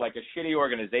look like a shitty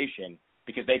organization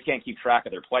because they can't keep track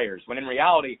of their players. When in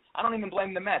reality, I don't even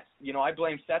blame the Mets. I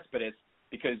blame Cespedes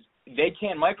because they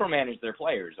can't micromanage their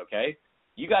players, okay?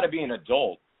 You got to be an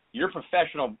adult. You're a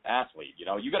professional athlete,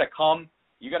 You got to come.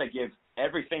 You got to give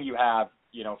everything you have,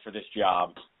 for this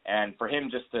job. And for him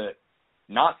just to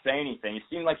not say anything, it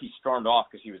seemed like he stormed off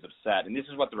because he was upset. And this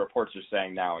is what the reports are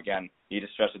saying now. Again, need to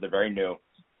stress that they're very new. It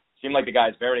seemed like the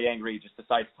guy's very angry. He just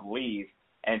decides to leave,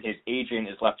 and his agent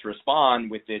is left to respond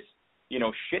with this,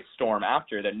 shitstorm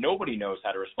after that nobody knows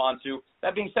how to respond to.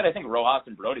 That being said, I think Rojas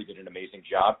and Brody did an amazing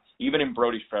job. Even in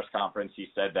Brody's press conference, he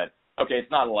said that, okay, it's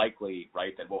not likely,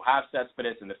 right, that we'll have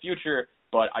Cespedes in the future,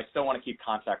 but I still want to keep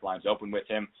contact lines open with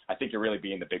him. I think you're really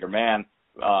being the bigger man.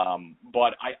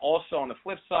 But I also, on the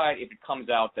flip side, if it comes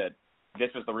out that this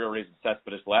was the real reason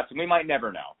Cespedes left, and we might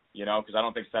never know, because I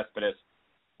don't think Cespedes,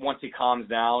 once he calms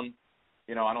down,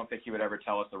 I don't think he would ever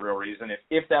tell us the real reason.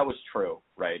 If that was true,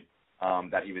 right,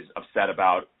 that he was upset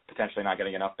about potentially not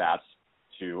getting enough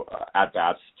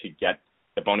at-bats to get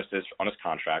the bonuses on his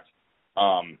contract,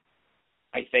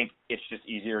 I think it's just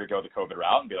easier to go the COVID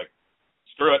route and be like,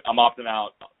 screw it, I'm opting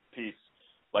out, peace,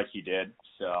 like he did.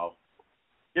 So,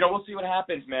 we'll see what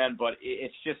happens, man, but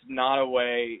it's just not a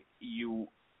way you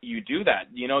do that.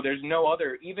 There's no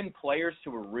other, even players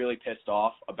who were really pissed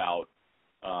off about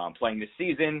playing this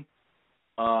season,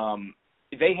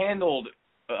 they handled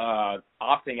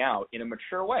opting out in a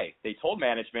mature way. They told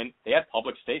management, they had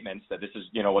public statements that this is,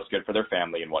 what's good for their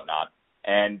family and whatnot,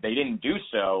 and they didn't do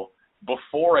so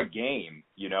before a game,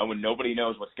 when nobody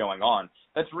knows what's going on.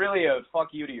 That's really a fuck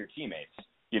you to your teammates.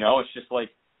 It's just like,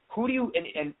 who do you,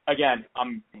 and again,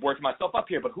 I'm working myself up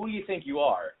here, but who do you think you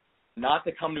are not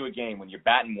to come to a game when you're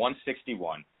batting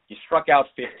 161, you struck out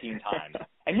 15 times,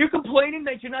 and you're complaining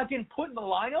that you're not getting put in the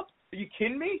lineup? Are you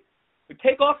kidding me?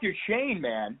 Take off your chain,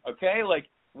 man, okay? Like,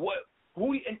 what,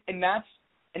 who, and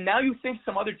now you think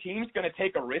some other team's going to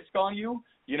take a risk on you,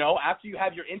 after you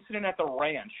have your incident at the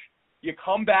ranch, you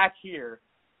come back here,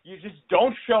 you just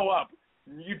don't show up,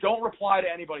 you don't reply to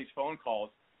anybody's phone calls,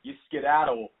 you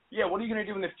skedaddle. Yeah, what are you going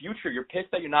to do in the future? You're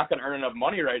pissed that you're not going to earn enough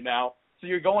money right now, so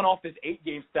you're going off this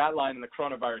 8-game stat line in the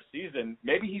coronavirus season.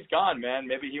 Maybe he's gone, man.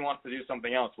 Maybe he wants to do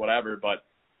something else, whatever. But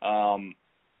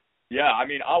Yeah, I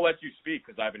mean, I'll let you speak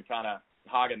because I've been kind of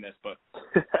hogging this, but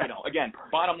again,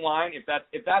 bottom line, if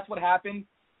that's what happened,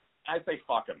 I say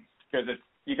fuck him because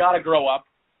you got to grow up.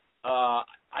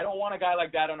 I don't want a guy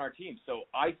like that on our team, so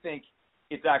I think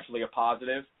it's actually a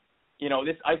positive.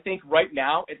 I think right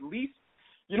now, at least,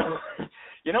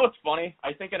 it's funny.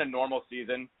 I think in a normal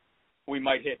season, we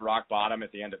might hit rock bottom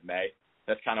at the end of May.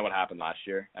 That's kind of what happened last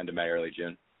year, end of May, early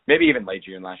June, maybe even late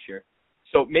June last year.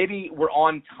 So maybe we're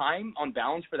on time, on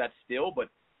balance for that still, but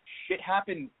shit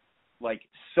happened like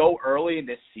so early in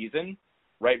this season,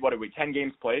 right? What are we, 10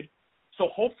 games played? So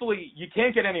hopefully you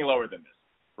can't get any lower than this,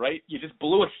 right? You just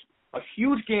blew a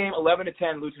huge game,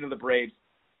 11-10, losing to the Braves.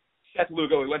 Seth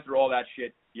Lugo, we went through all that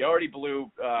shit. You already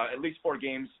blew at least 4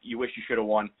 games you wish you should have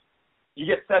won. You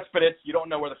get Cespedes, you don't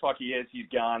know where the fuck he is. He's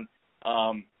gone.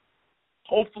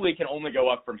 Hopefully it can only go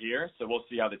up from here, so we'll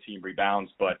see how the team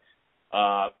rebounds. But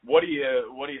what do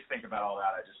you think about all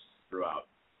that I just threw out?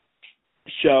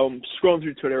 So I'm scrolling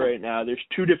through Twitter right now. There's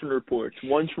 2 different reports.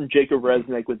 One's from Jacob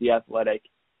Resnick with The Athletic,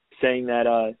 saying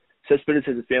that Cespedes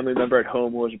has a family member at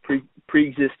home who has a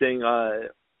pre-existing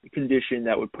condition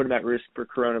that would put him at risk for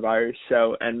coronavirus.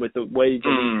 So, and with the way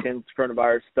Jimmy's handled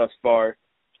coronavirus thus far,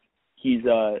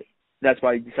 that's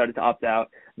why he decided to opt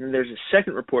out. And then there's a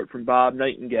second report from Bob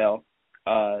Nightingale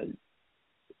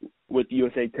with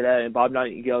USA Today, and Bob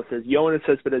Nightingale says Yoenis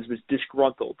Cespedes was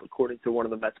disgruntled, according to one of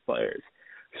the Mets players.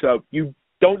 So you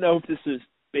don't know if this is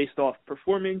based off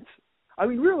performance. I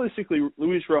mean, realistically,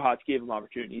 Luis Rojas gave him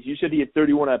opportunities. You said he had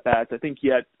 31 at-bats. I think he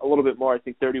had a little bit more. I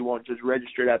think 31 just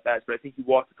registered at-bats, but I think he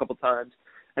walked a couple times,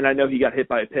 and I know he got hit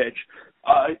by a pitch.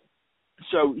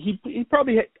 So he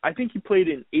probably I think he played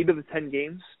in 8 of the 10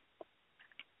 games.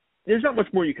 There's not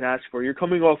much more you can ask for. You're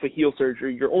coming off a heel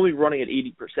surgery. You're only running at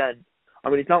 80%. I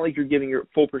mean, it's not like you're giving your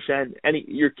full percent.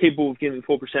 You're capable of giving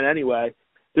full percent anyway.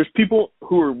 There's people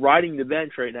who are riding the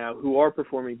bench right now who are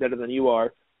performing better than you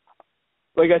are.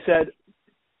 Like I said,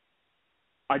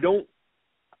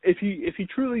 if he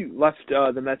truly left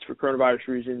the Mets for coronavirus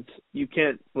reasons, you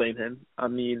can't blame him. I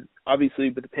mean, obviously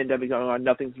with the pandemic going on,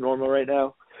 nothing's normal right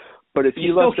now. But if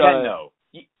you left, still can though.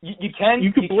 You can.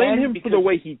 You can blame him for the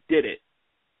way he did it.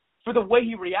 For the way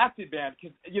he reacted, man,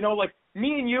 because, like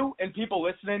me and you and people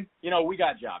listening, we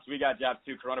got jobs. We got jobs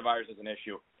too. Coronavirus is an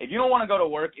issue. If you don't want to go to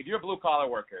work, if you're a blue-collar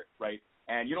worker, right,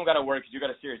 and you don't got to work because you got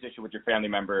a serious issue with your family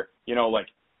member, you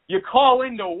call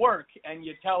into work and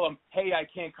you tell them, hey, I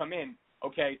can't come in,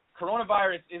 okay?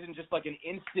 Coronavirus isn't just like an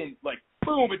instant,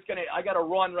 boom, I got to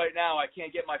run right now. I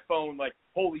can't get my phone.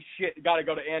 Holy shit, got to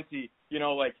go to Auntie. You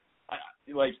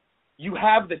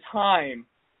have the time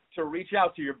to reach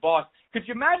out to your boss. Could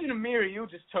you imagine if me or you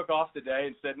just took off today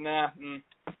and said, nah,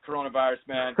 coronavirus,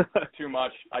 man, too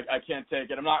much. I can't take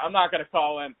it. I'm not going to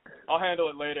call in. I'll handle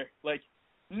it later.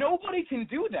 Nobody can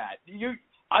do that.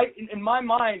 In my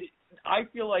mind, I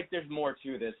feel like there's more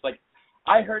to this.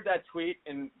 I heard that tweet,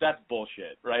 and that's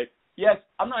bullshit, right? Yes,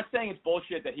 I'm not saying it's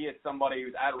bullshit that he is somebody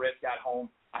who's at risk at home.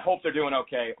 I hope they're doing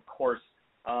okay, of course.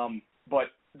 But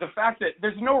the fact that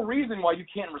there's no reason why you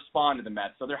can't respond to the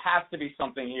Mets. So there has to be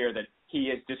something here that he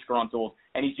is disgruntled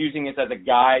and he's using this as a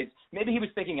guise. Maybe he was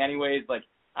thinking anyways, all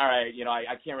right,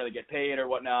 I can't really get paid or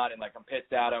whatnot, and I'm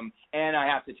pissed at him, and I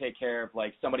have to take care of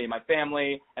somebody in my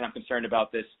family, and I'm concerned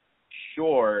about this.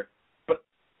 Sure, but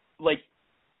does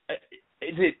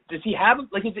he have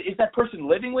is that person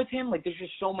living with him? There's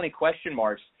just so many question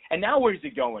marks. And now where's he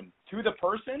going? To the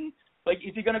person?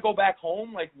 Is he gonna go back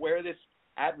home? Where this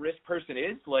at-risk person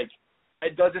is?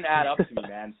 It doesn't add up to me,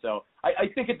 man. So I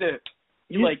think I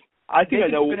think I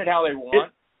know spin it how they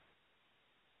want.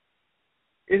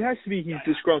 It has to be he's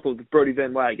disgruntled with Brodie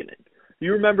Van Wagenen.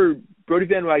 You remember Brodie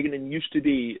Van Wagenen used to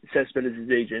be Cespedes'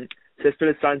 agent.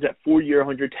 Cespedes signs that 4-year,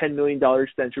 $110 million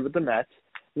extension with the Mets.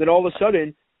 And then all of a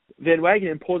sudden, Van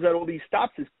Wagenen pulls out all these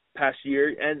stops this past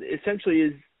year, and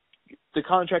essentially the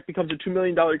contract becomes a $2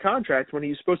 million contract when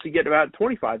he's supposed to get about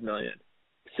 $25 million.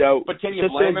 So, but can you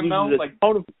blame him though?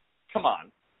 Come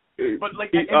on. But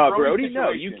Brodie,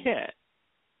 no, you can't.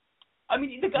 I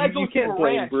mean, the guy goes to a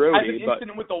ranch, has an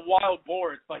incident with a wild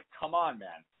boar. It's come on,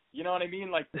 man. You know what I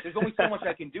mean? There's only so much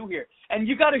I can do here. And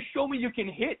you got to show me you can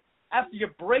hit after you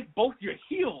break both your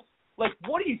heels.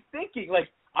 What are you thinking?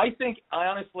 I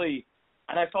honestly,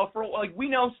 and I felt for, we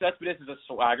know Cespedes is a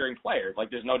swaggering player.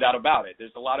 There's no doubt about it.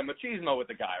 There's a lot of machismo with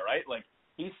the guy, right?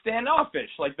 He's standoffish.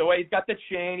 The way he's got the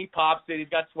chain, he pops it, he's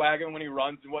got swagger when he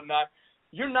runs and whatnot.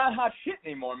 You're not hot shit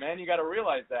anymore, man. You got to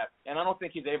realize that. And I don't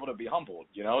think he's able to be humbled,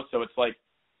 So it's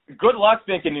good luck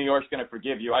thinking New York's going to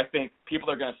forgive you. I think people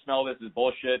are going to smell this as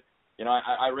bullshit.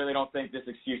 I really don't think this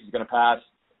excuse is going to pass.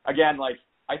 Again,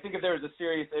 I think if there was a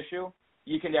serious issue,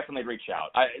 you can definitely reach out.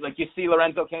 Like you see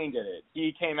Lorenzo Cain did it.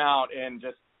 He came out in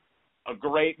just a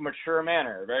great, mature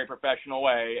manner, very professional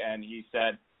way, and he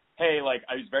said, hey, like,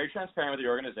 I was very transparent with the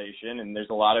organization, and there's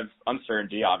a lot of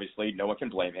uncertainty, obviously. No one can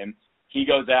blame him. He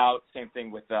goes out, same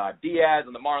thing with Diaz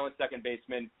on the Marlins second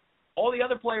baseman. All the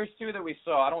other players, too, that we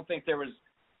saw, I don't think there was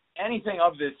anything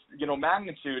of this,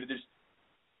 magnitude.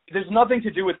 There's nothing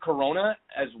to do with Corona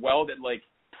as well that, like,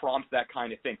 prompts that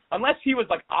kind of thing. Unless he was,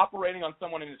 like, operating on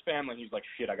someone in his family, and he's like,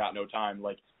 shit, I got no time.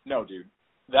 Like, no, dude,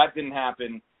 that didn't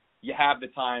happen. You have the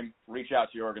time. Reach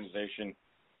out to your organization.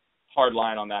 Hard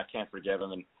line on that. Can't forgive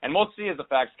him. And we'll see as the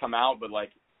facts come out. But,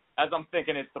 like, as I'm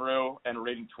thinking it through and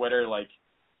reading Twitter, like,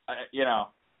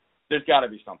 there's got to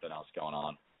be something else going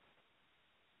on.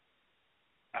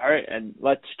 All right, and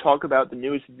let's talk about the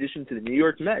newest addition to the New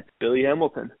York Mets, Billy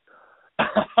Hamilton.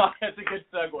 That's a good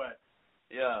segue.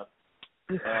 Yeah.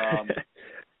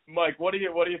 Mike, what do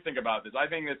you think about this? I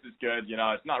think this is good.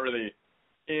 It's not really.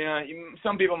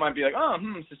 Some people might be like,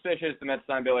 suspicious. The Mets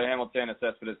signed Billy Hamilton and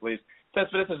Cespedes leaves.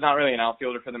 Cespedes is not really an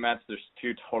outfielder for the Mets. There's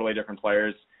two totally different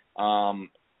players.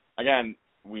 Again,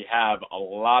 we have a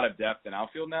lot of depth in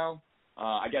outfield now.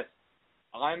 I guess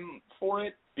I'm for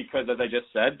it because, as I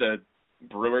just said, the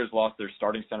Brewers lost their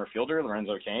starting center fielder,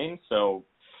 Lorenzo Cain. So,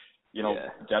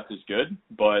 depth is good.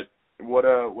 But what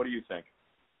do you think?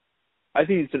 I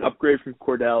think it's an upgrade from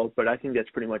Cordell, but I think that's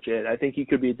pretty much it. I think he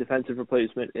could be a defensive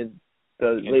replacement in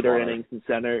the later innings in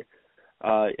center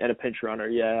and a pinch runner.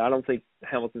 Yeah, I don't think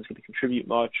Hamilton's going to contribute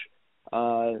much.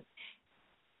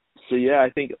 So, yeah, I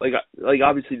think, like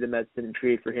obviously the Mets didn't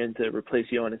trade for him to replace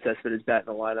Yoenis Cespedes bat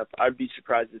in the lineup. I'd be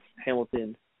surprised if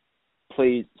Hamilton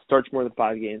starts more than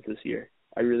 5 games this year.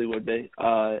 I really would be.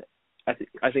 I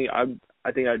think I'd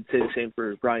say the same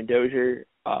for Brian Dozier.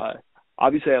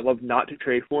 Obviously, I'd love not to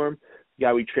trade for him. The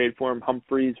guy we traded for him,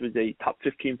 Humphreys, was a top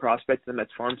 15 prospect in the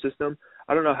Mets farm system.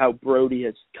 I don't know how Brody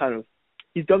has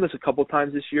he's done this a couple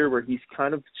times this year where he's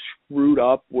kind of screwed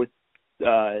up with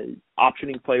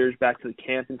optioning players back to the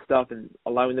camp and stuff and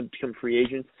allowing them to become free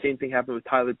agents. Same thing happened with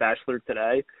Tyler Batchelor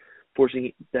today,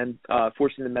 forcing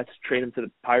the Mets to trade him to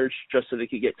the Pirates just so they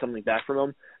could get something back from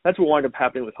him. That's what wound up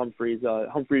happening with Humphreys.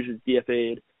 Humphreys was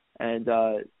DFA'd, and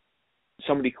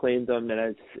somebody claimed him,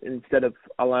 and instead of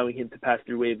allowing him to pass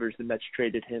through waivers, the Mets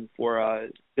traded him for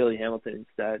Billy Hamilton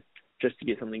instead, just to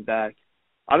get something back.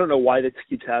 I don't know why this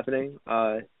keeps happening.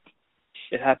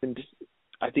 It happened.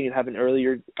 I think it happened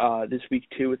earlier this week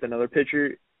too with another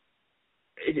pitcher.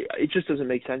 It just doesn't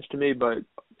make sense to me, but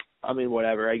I mean,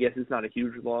 whatever. I guess it's not a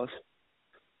huge loss.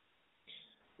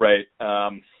 Right. I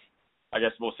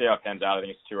guess we'll see how it pans out. I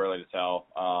think it's too early to tell.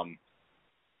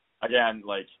 Again,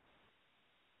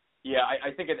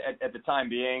 I think at the time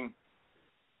being,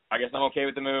 I guess I'm okay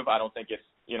with the move. I don't think it's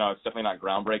definitely not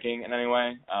groundbreaking in any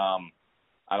way.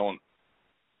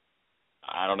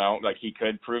 I don't know. Like, he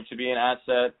could prove to be an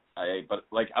asset. But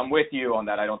I'm with you on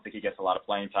that. I don't think he gets a lot of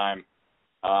playing time.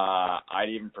 I'd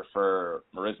even prefer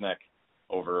Marisnick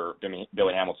over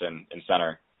Billy Hamilton in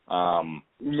center.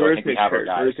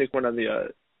 Marisnick went on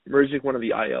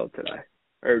the IL today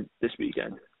or this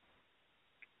weekend.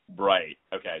 Right.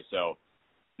 Okay. So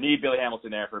need Billy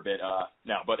Hamilton there for a bit.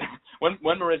 No, but when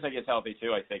Marisnick gets healthy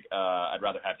too, I think I'd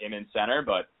rather have him in center.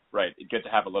 But right, good to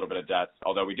have a little bit of depth.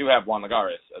 Although we do have Juan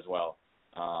Lagares as well.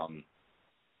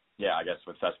 Yeah, I guess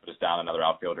with Cespedes down, another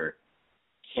outfielder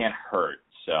can't hurt.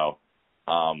 So,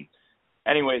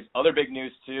 anyways, other big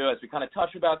news too, as we kind of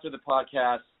touched about through the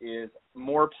podcast, is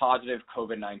more positive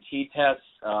COVID-19 tests.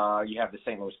 You have the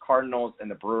St. Louis Cardinals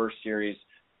and the Brewers series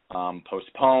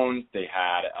postponed. They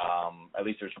had, at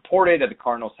least it was reported that the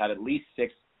Cardinals had at least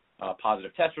 6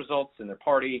 positive test results in their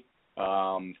party.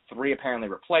 3 apparently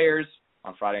were players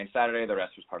on Friday and Saturday. The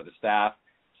rest was part of the staff.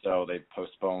 So they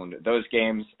postponed those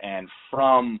games. And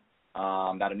from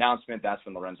that announcement, that's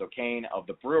when Lorenzo Cain of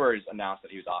the Brewers announced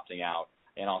that he was opting out.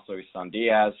 And also his son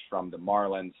Diaz from the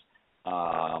Marlins.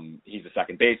 He's a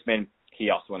second baseman.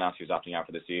 He also announced he was opting out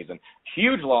for the season.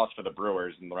 Huge loss for the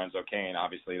Brewers and Lorenzo Cain.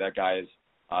 Obviously, that guy is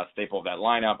a staple of that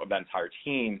lineup, of that entire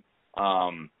team.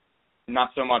 Not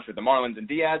so much with the Marlins and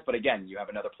Diaz, but again, you have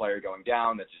another player going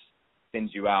down that just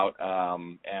thins you out.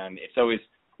 And it's always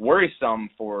worrisome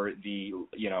for the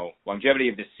longevity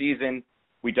of this season.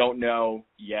 We don't know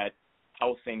yet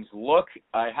how things look.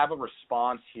 I have a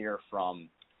response here from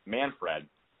Manfred.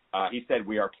 He said,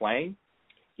 we are playing.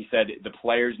 He said the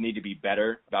players need to be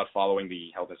better about following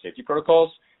the health and safety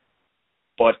protocols.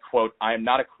 But, quote, I am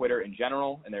not a quitter in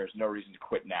general, and there's no reason to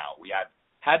quit now. We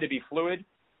had to be fluid,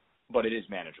 but it is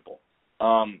manageable.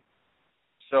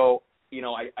 So,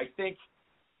 I think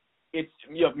it's,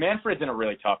 Manfred's in a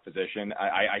really tough position.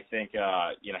 I think,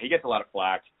 he gets a lot of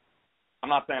flack I'm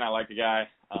not saying I like the guy.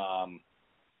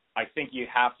 I think you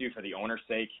have to, for the owner's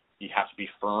sake, you have to be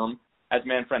firm. As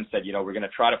Manfred said, we're going to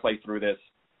try to play through this.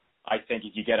 I think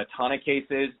if you get a ton of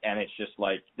cases and it's just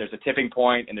like there's a tipping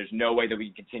point and there's no way that we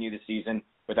can continue the season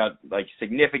without like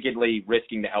significantly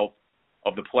risking the health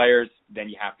of the players, then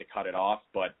you have to cut it off.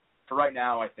 But for right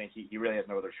now, I think he really has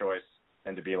no other choice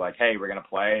than to be like, hey, we're going to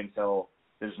play until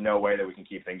there's no way that we can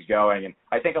keep things going. And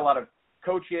I think a lot of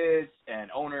coaches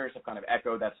and owners have kind of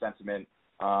echoed that sentiment.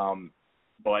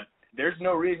 But there's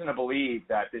no reason to believe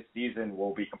that this season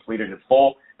will be completed in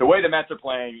full. The way the Mets are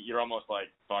playing, you're almost like,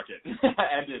 fuck it,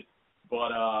 end it.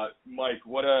 But, Mike,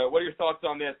 what are your thoughts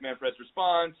on this, Manfred's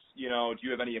response? Do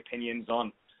you have any opinions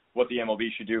on what the MLB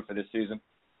should do for this season?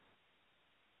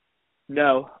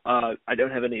 No, I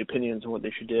don't have any opinions on what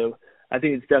they should do. I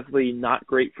think it's definitely not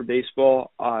great for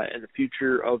baseball and the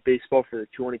future of baseball for the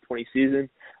 2020 season.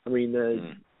 I mean,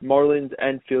 the Marlins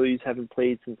and Phillies haven't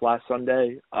played since last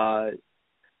Sunday.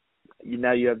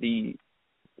 Now you have the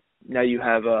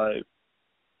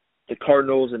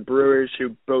Cardinals and Brewers,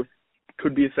 who both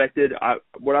could be affected.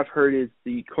 What I've heard is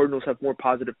the Cardinals have more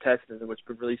positive tests than what's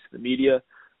been released in the media.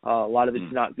 A lot of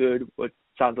it's not good. What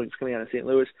sounds like it's coming out of St.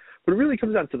 Louis, but it really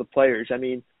comes down to the players. I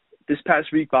mean, this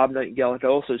past week, Bob Nightingale had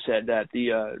also said that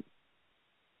the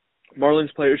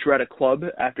Marlins players were at a club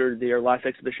after their last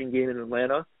exhibition game in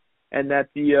Atlanta, and that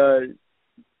the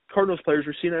Cardinals players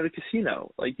were seen at a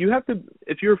casino. Like, you have to,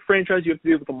 if you're a franchise, you have to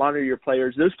be able to monitor your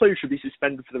players. Those players should be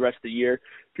suspended for the rest of the year.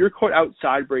 If you're caught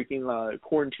outside breaking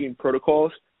quarantine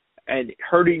protocols and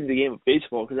hurting the game of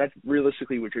baseball, because that's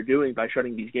realistically what you're doing by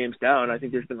shutting these games down. I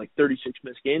think there's been like 36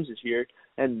 missed games this year,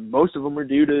 and most of them are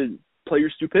due to player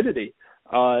stupidity.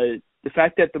 The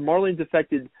fact that the Marlins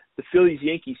affected the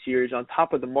Phillies-Yankees series on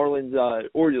top of the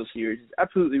Marlins-Orioles series is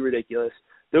absolutely ridiculous.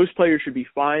 Those players should be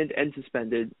fined and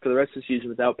suspended for the rest of the season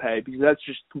without pay, because that's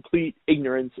just complete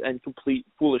ignorance and complete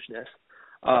foolishness.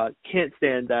 Can't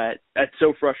stand that. That's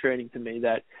so frustrating to me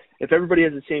that if everybody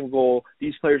has the same goal,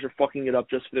 these players are fucking it up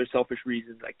just for their selfish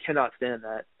reasons. I cannot stand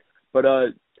that. But,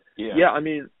 I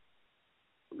mean,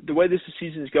 the way this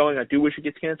season is going, I do wish it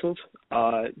gets canceled.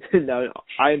 No,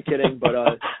 I am kidding, but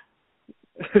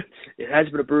it has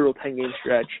been a brutal 10-game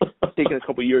stretch. It's taken a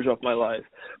couple years off my life.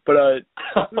 But,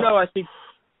 no, I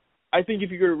think if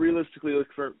you're going to realistically look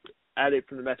at it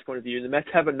from the Mets point of view, the Mets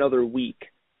have another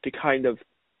week to kind of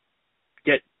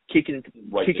get kicking into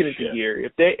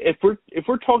gear. If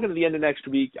we're talking to the end of next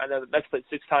week, I know the Mets played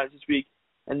 6 times this week,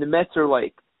 and the Mets are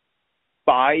like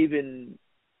 5-11.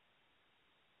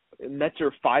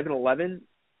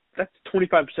 That's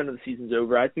 25% of the season's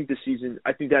over. I think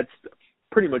that's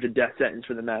pretty much a death sentence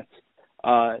for the Mets.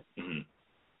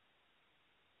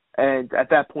 And at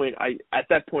that point,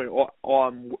 all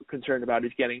I'm concerned about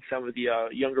is getting some of the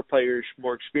younger players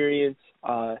more experience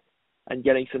and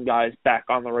getting some guys back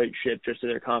on the right ship just so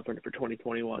they're confident for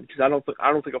 2021. Because I don't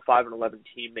think a 5-11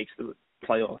 team makes the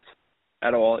playoffs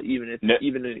at all, even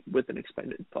with an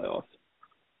expanded playoffs.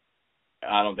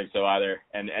 I don't think so either.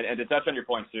 And to touch on your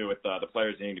point too, with the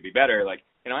players needing to be better, like,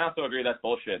 I also agree that's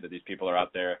bullshit that these people are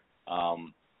out there.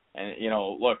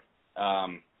 Look,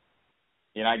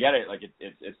 I get it. Like,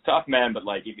 it's tough, man. But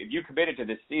like, if you committed to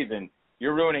this season,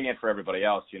 you're ruining it for everybody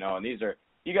else. And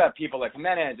you got people like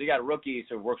Jimenez, you got rookies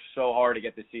who worked so hard to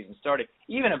get this season started.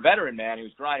 Even a veteran man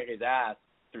who's grinding his ass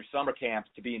through summer camps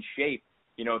to be in shape,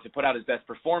 to put out his best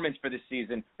performance for this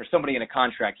season, or somebody in a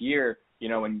contract year,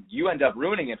 and you end up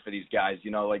ruining it for these guys.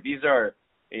 Like, these are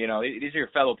your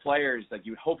fellow players. Like,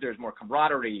 you'd hope there's more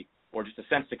camaraderie or just a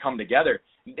sense to come together.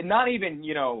 And not even,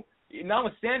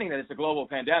 notwithstanding that it's a global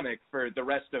pandemic for the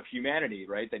rest of humanity,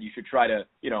 right, that you should try to,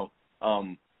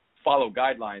 follow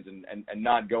guidelines and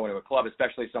not go into a club,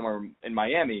 especially somewhere in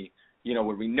Miami,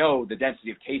 where we know the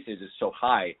density of cases is so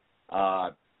high.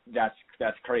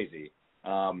 That's crazy.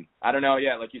 I don't know.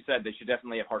 Yeah, like you said, they should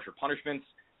definitely have harsher punishments.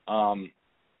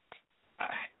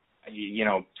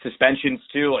 Suspensions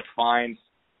too, like fines.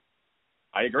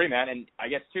 I agree, man. And I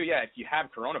guess too, yeah, if you have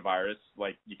coronavirus,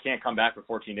 like, you can't come back for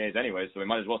 14 days anyway, so we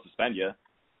might as well suspend you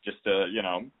just to,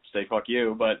 say fuck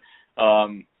you. But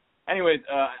anyways,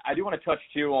 I do want to touch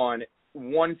too on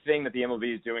one thing that the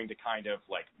MLB is doing to kind of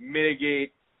like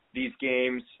mitigate these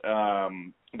games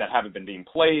that haven't been being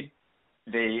played.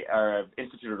 They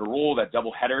instituted a rule that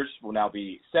double headers will now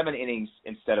be 7 innings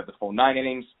instead of the full 9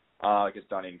 innings, like it's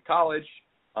done in college.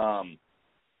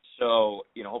 So,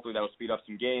 hopefully that will speed up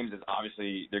some games, as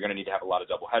obviously they're going to need to have a lot of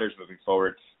double headers moving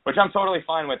forward, which I'm totally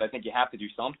fine with. I think you have to do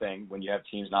something when you have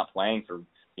teams not playing for,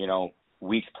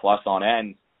 weeks plus on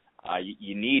end.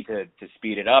 You need to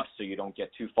speed it up so you don't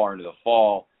get too far into the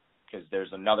fall, because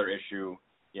there's another issue,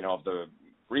 of the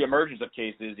reemergence of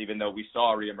cases, even though we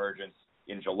saw a reemergence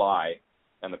in July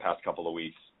in the past couple of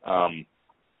weeks.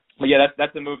 But yeah,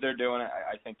 that's the move they're doing.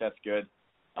 I think that's good.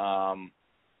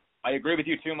 I agree with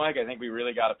you too, Mike. I think we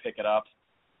really got to pick it up.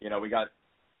 We got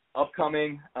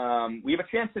upcoming. We have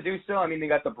a chance to do so. I mean, we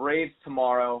got the Braves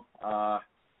tomorrow,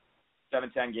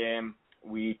 7:10 game.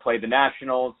 We play the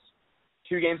Nationals,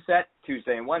 2-game set,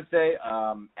 Tuesday and Wednesday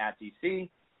at DC.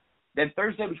 Then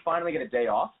Thursday, we finally get a day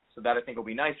off. So that I think will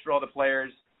be nice for all the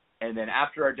players. And then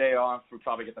after our day off, we'll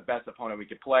probably get the best opponent we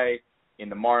could play in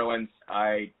the Marlins.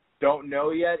 I don't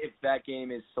know yet if that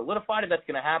game is solidified, if that's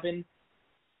going to happen.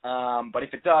 But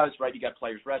if it does, right, you got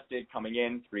players rested, coming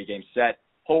in, 3-game set.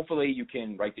 Hopefully you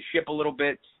can right the ship a little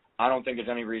bit. I don't think there's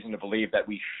any reason to believe that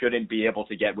we shouldn't be able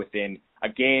to get within a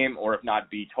game, or if not,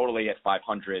 be totally at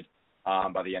 500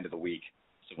 by the end of the week.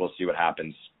 So we'll see what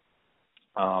happens.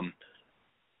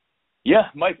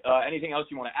 Yeah, Mike, anything else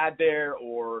you want to add there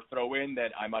or throw in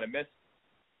that I might have missed?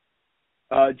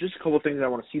 Just a couple of things I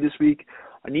want to see this week.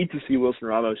 I need to see Wilson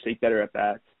Ramos take better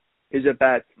at-bats. His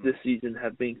at-bats this season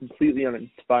have been completely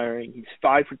uninspiring. He's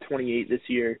 5 for 28 this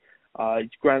year. He's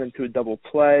grounded to a double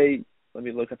play. Let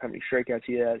me look up how many strikeouts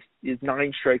he has. He has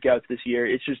 9 strikeouts this year.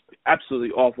 It's just absolutely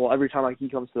awful. Every time he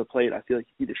comes to the plate, I feel like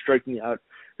he's either striking out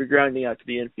or grounding out to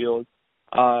the infield.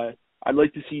 I'd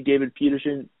like to see David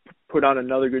Peterson put on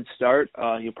another good start.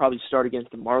 He'll probably start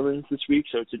against the Marlins this week,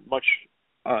 so it's a much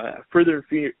further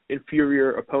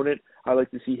inferior opponent. I'd like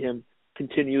to see him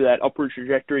continue that upward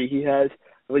trajectory he has.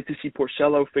 I'd like to see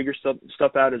Porcello figure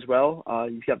stuff out as well.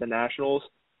 He's got the Nationals.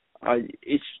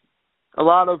 It's a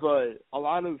lot of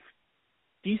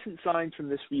decent signs from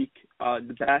this week.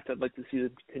 The bats, I'd like to see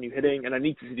them continue hitting, and I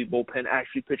need to see the bullpen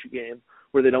actually pitch a game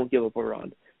where they don't give up a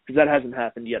run, because that hasn't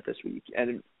happened yet this week.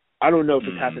 And I don't know if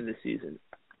it's happened this season.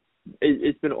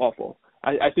 It's been awful.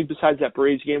 I think besides that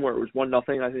Braves game where it was 1-0,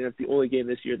 I think that's the only game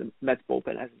this year the Mets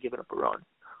bullpen hasn't given up a run.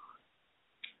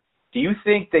 Do you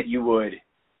think that you would,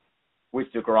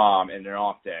 with DeGrom in an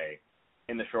off day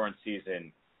in the shortened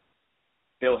season,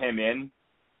 fill him in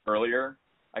earlier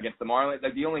against the Marlins?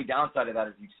 Like, the only downside of that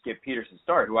is you skip Peterson's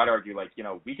start, who I'd argue,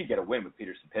 we could get a win with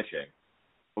Peterson pitching.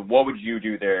 But what would you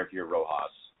do there if you're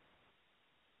Rojas?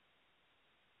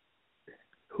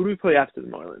 Who do we play after the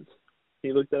Marlins? Can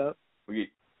you look that up? We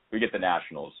get the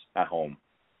Nationals at home.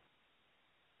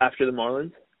 After the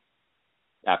Marlins?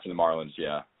 After the Marlins,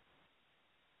 yeah.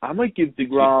 I might give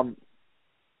DeGrom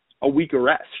a week of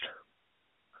rest.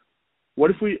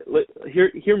 What if we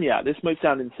hear me out? This might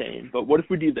sound insane, but what if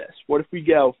we do this? What if we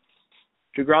go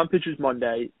DeGrom pitches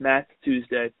Monday, Matz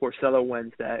Tuesday, Porcello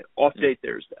Wednesday, off day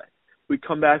Thursday. We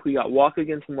come back, we got Walker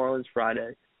against the Marlins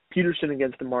Friday, Peterson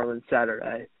against the Marlins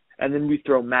Saturday, and then we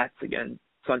throw Matz again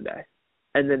Sunday.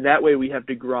 And then that way we have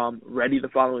DeGrom ready the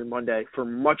following Monday for a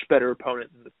much better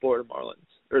opponent than the Florida Marlins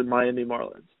or the Miami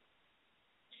Marlins.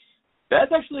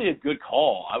 That's actually a good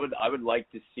call. I would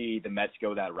like to see the Mets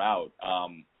go that route.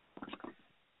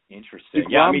 Interesting.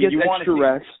 DeGrom gets extra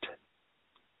rest.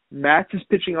 Matz is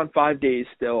pitching on 5 days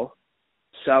still.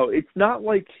 So it's not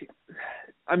like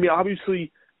 –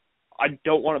 obviously I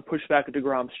don't want to push back a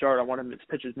DeGrom start. I want him to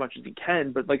pitch as much as he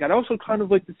can. But, I'd also kind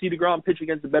of like to see DeGrom pitch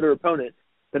against a better opponent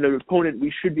than an opponent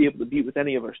we should be able to beat with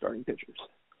any of our starting pitchers.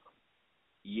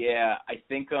 Yeah, I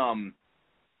think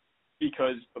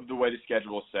because of the way the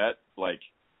schedule is set,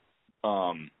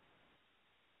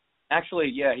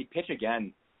 he'd pitch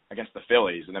again against the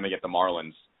Phillies, and then we get the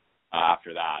Marlins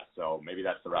after that. So maybe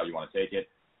that's the route you want to take it.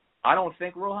 I don't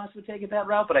think Rojas would take it that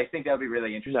route, but I think that would be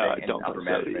really interesting in upper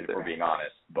management, if we're being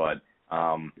honest. But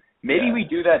maybe we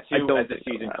do that too as the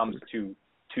season comes to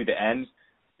the end,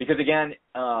 because again,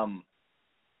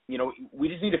 we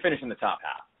just need to finish in the top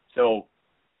half. So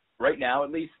right now,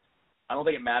 at least, I don't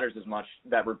think it matters as much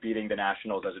that we're beating the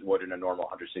Nationals as it would in a normal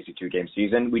 162-game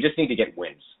season. We just need to get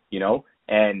wins,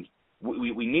 and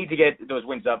we need to get those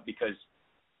wins up, because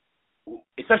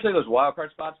especially those wild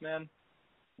card spots, man,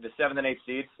 the 7th and 8th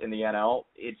seeds in the NL,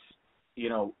 it's,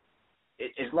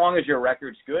 as long as your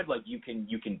record's good, you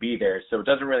can be there. So it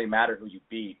doesn't really matter who you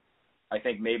beat. I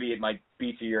think maybe it might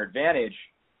be to your advantage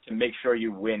to make sure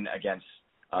you win against,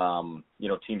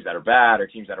 teams that are bad or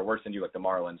teams that are worse than you, like the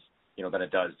Marlins, than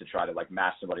it does to try to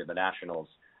match somebody in the Nationals.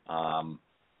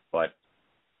 But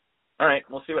all right,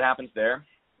 we'll see what happens there.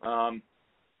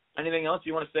 Anything else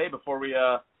you want to say before we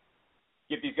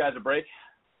give these guys a break?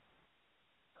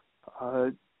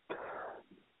 It's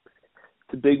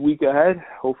a big week ahead.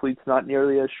 Hopefully it's not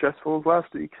nearly as stressful as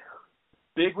last week.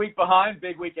 Big week behind,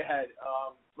 big week ahead.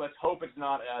 Let's hope it's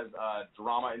not as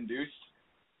drama-induced.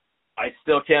 I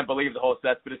still can't believe the whole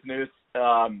Cespedes news.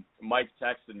 Mike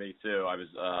texted me too. I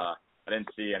didn't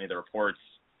see any of the reports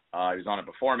He was on it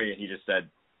before me, and he just said,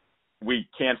 "We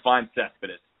can't find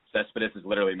Cespedes. Cespedes is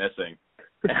literally missing."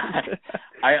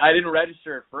 I didn't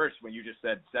register at first when you just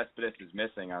said Cespedes is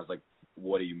missing. I was like,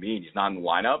 "What do you mean? He's not in the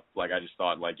lineup?" Like, I just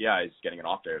thought, like, yeah, he's getting an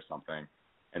off day or something.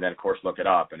 And then, of course, look it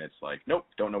up, and it's like, nope,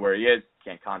 don't know where he is.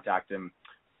 Can't contact him.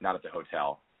 Not at the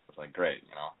hotel. It's like, great,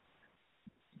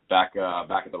 back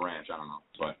at the ranch. I don't know,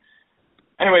 but.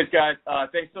 Anyways, guys,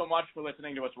 thanks so much for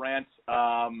listening to us rant.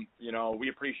 We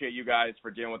appreciate you guys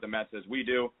for dealing with the Mets as we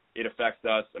do. It affects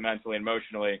us mentally and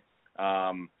emotionally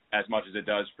as much as it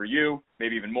does for you,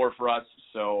 maybe even more for us.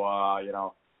 So,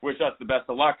 wish us the best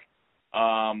of luck.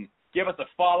 Give us a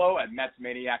follow at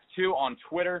MetsManiacs2 on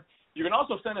Twitter. You can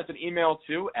also send us an email,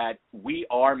 too, at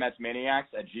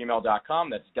wearemetsmaniacs@gmail.com.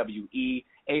 That's WEARE,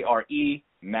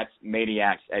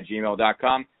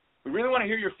 metsmaniacs@gmail.com. We really want to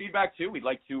hear your feedback, too. We'd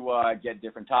like to get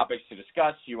different topics to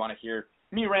discuss. You want to hear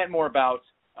me rant more about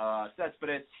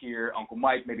Cespedes, hear Uncle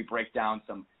Mike maybe break down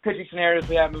some pitching scenarios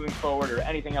we have moving forward, or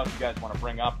anything else you guys want to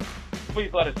bring up.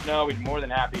 Please let us know. We'd be more than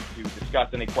happy to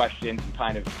discuss any questions and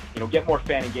kind of, get more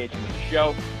fan engagement with the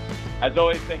show. As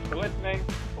always, thanks for listening.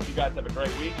 Hope you guys have a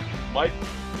great week. Mike,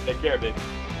 take care, baby.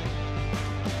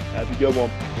 Have a good one.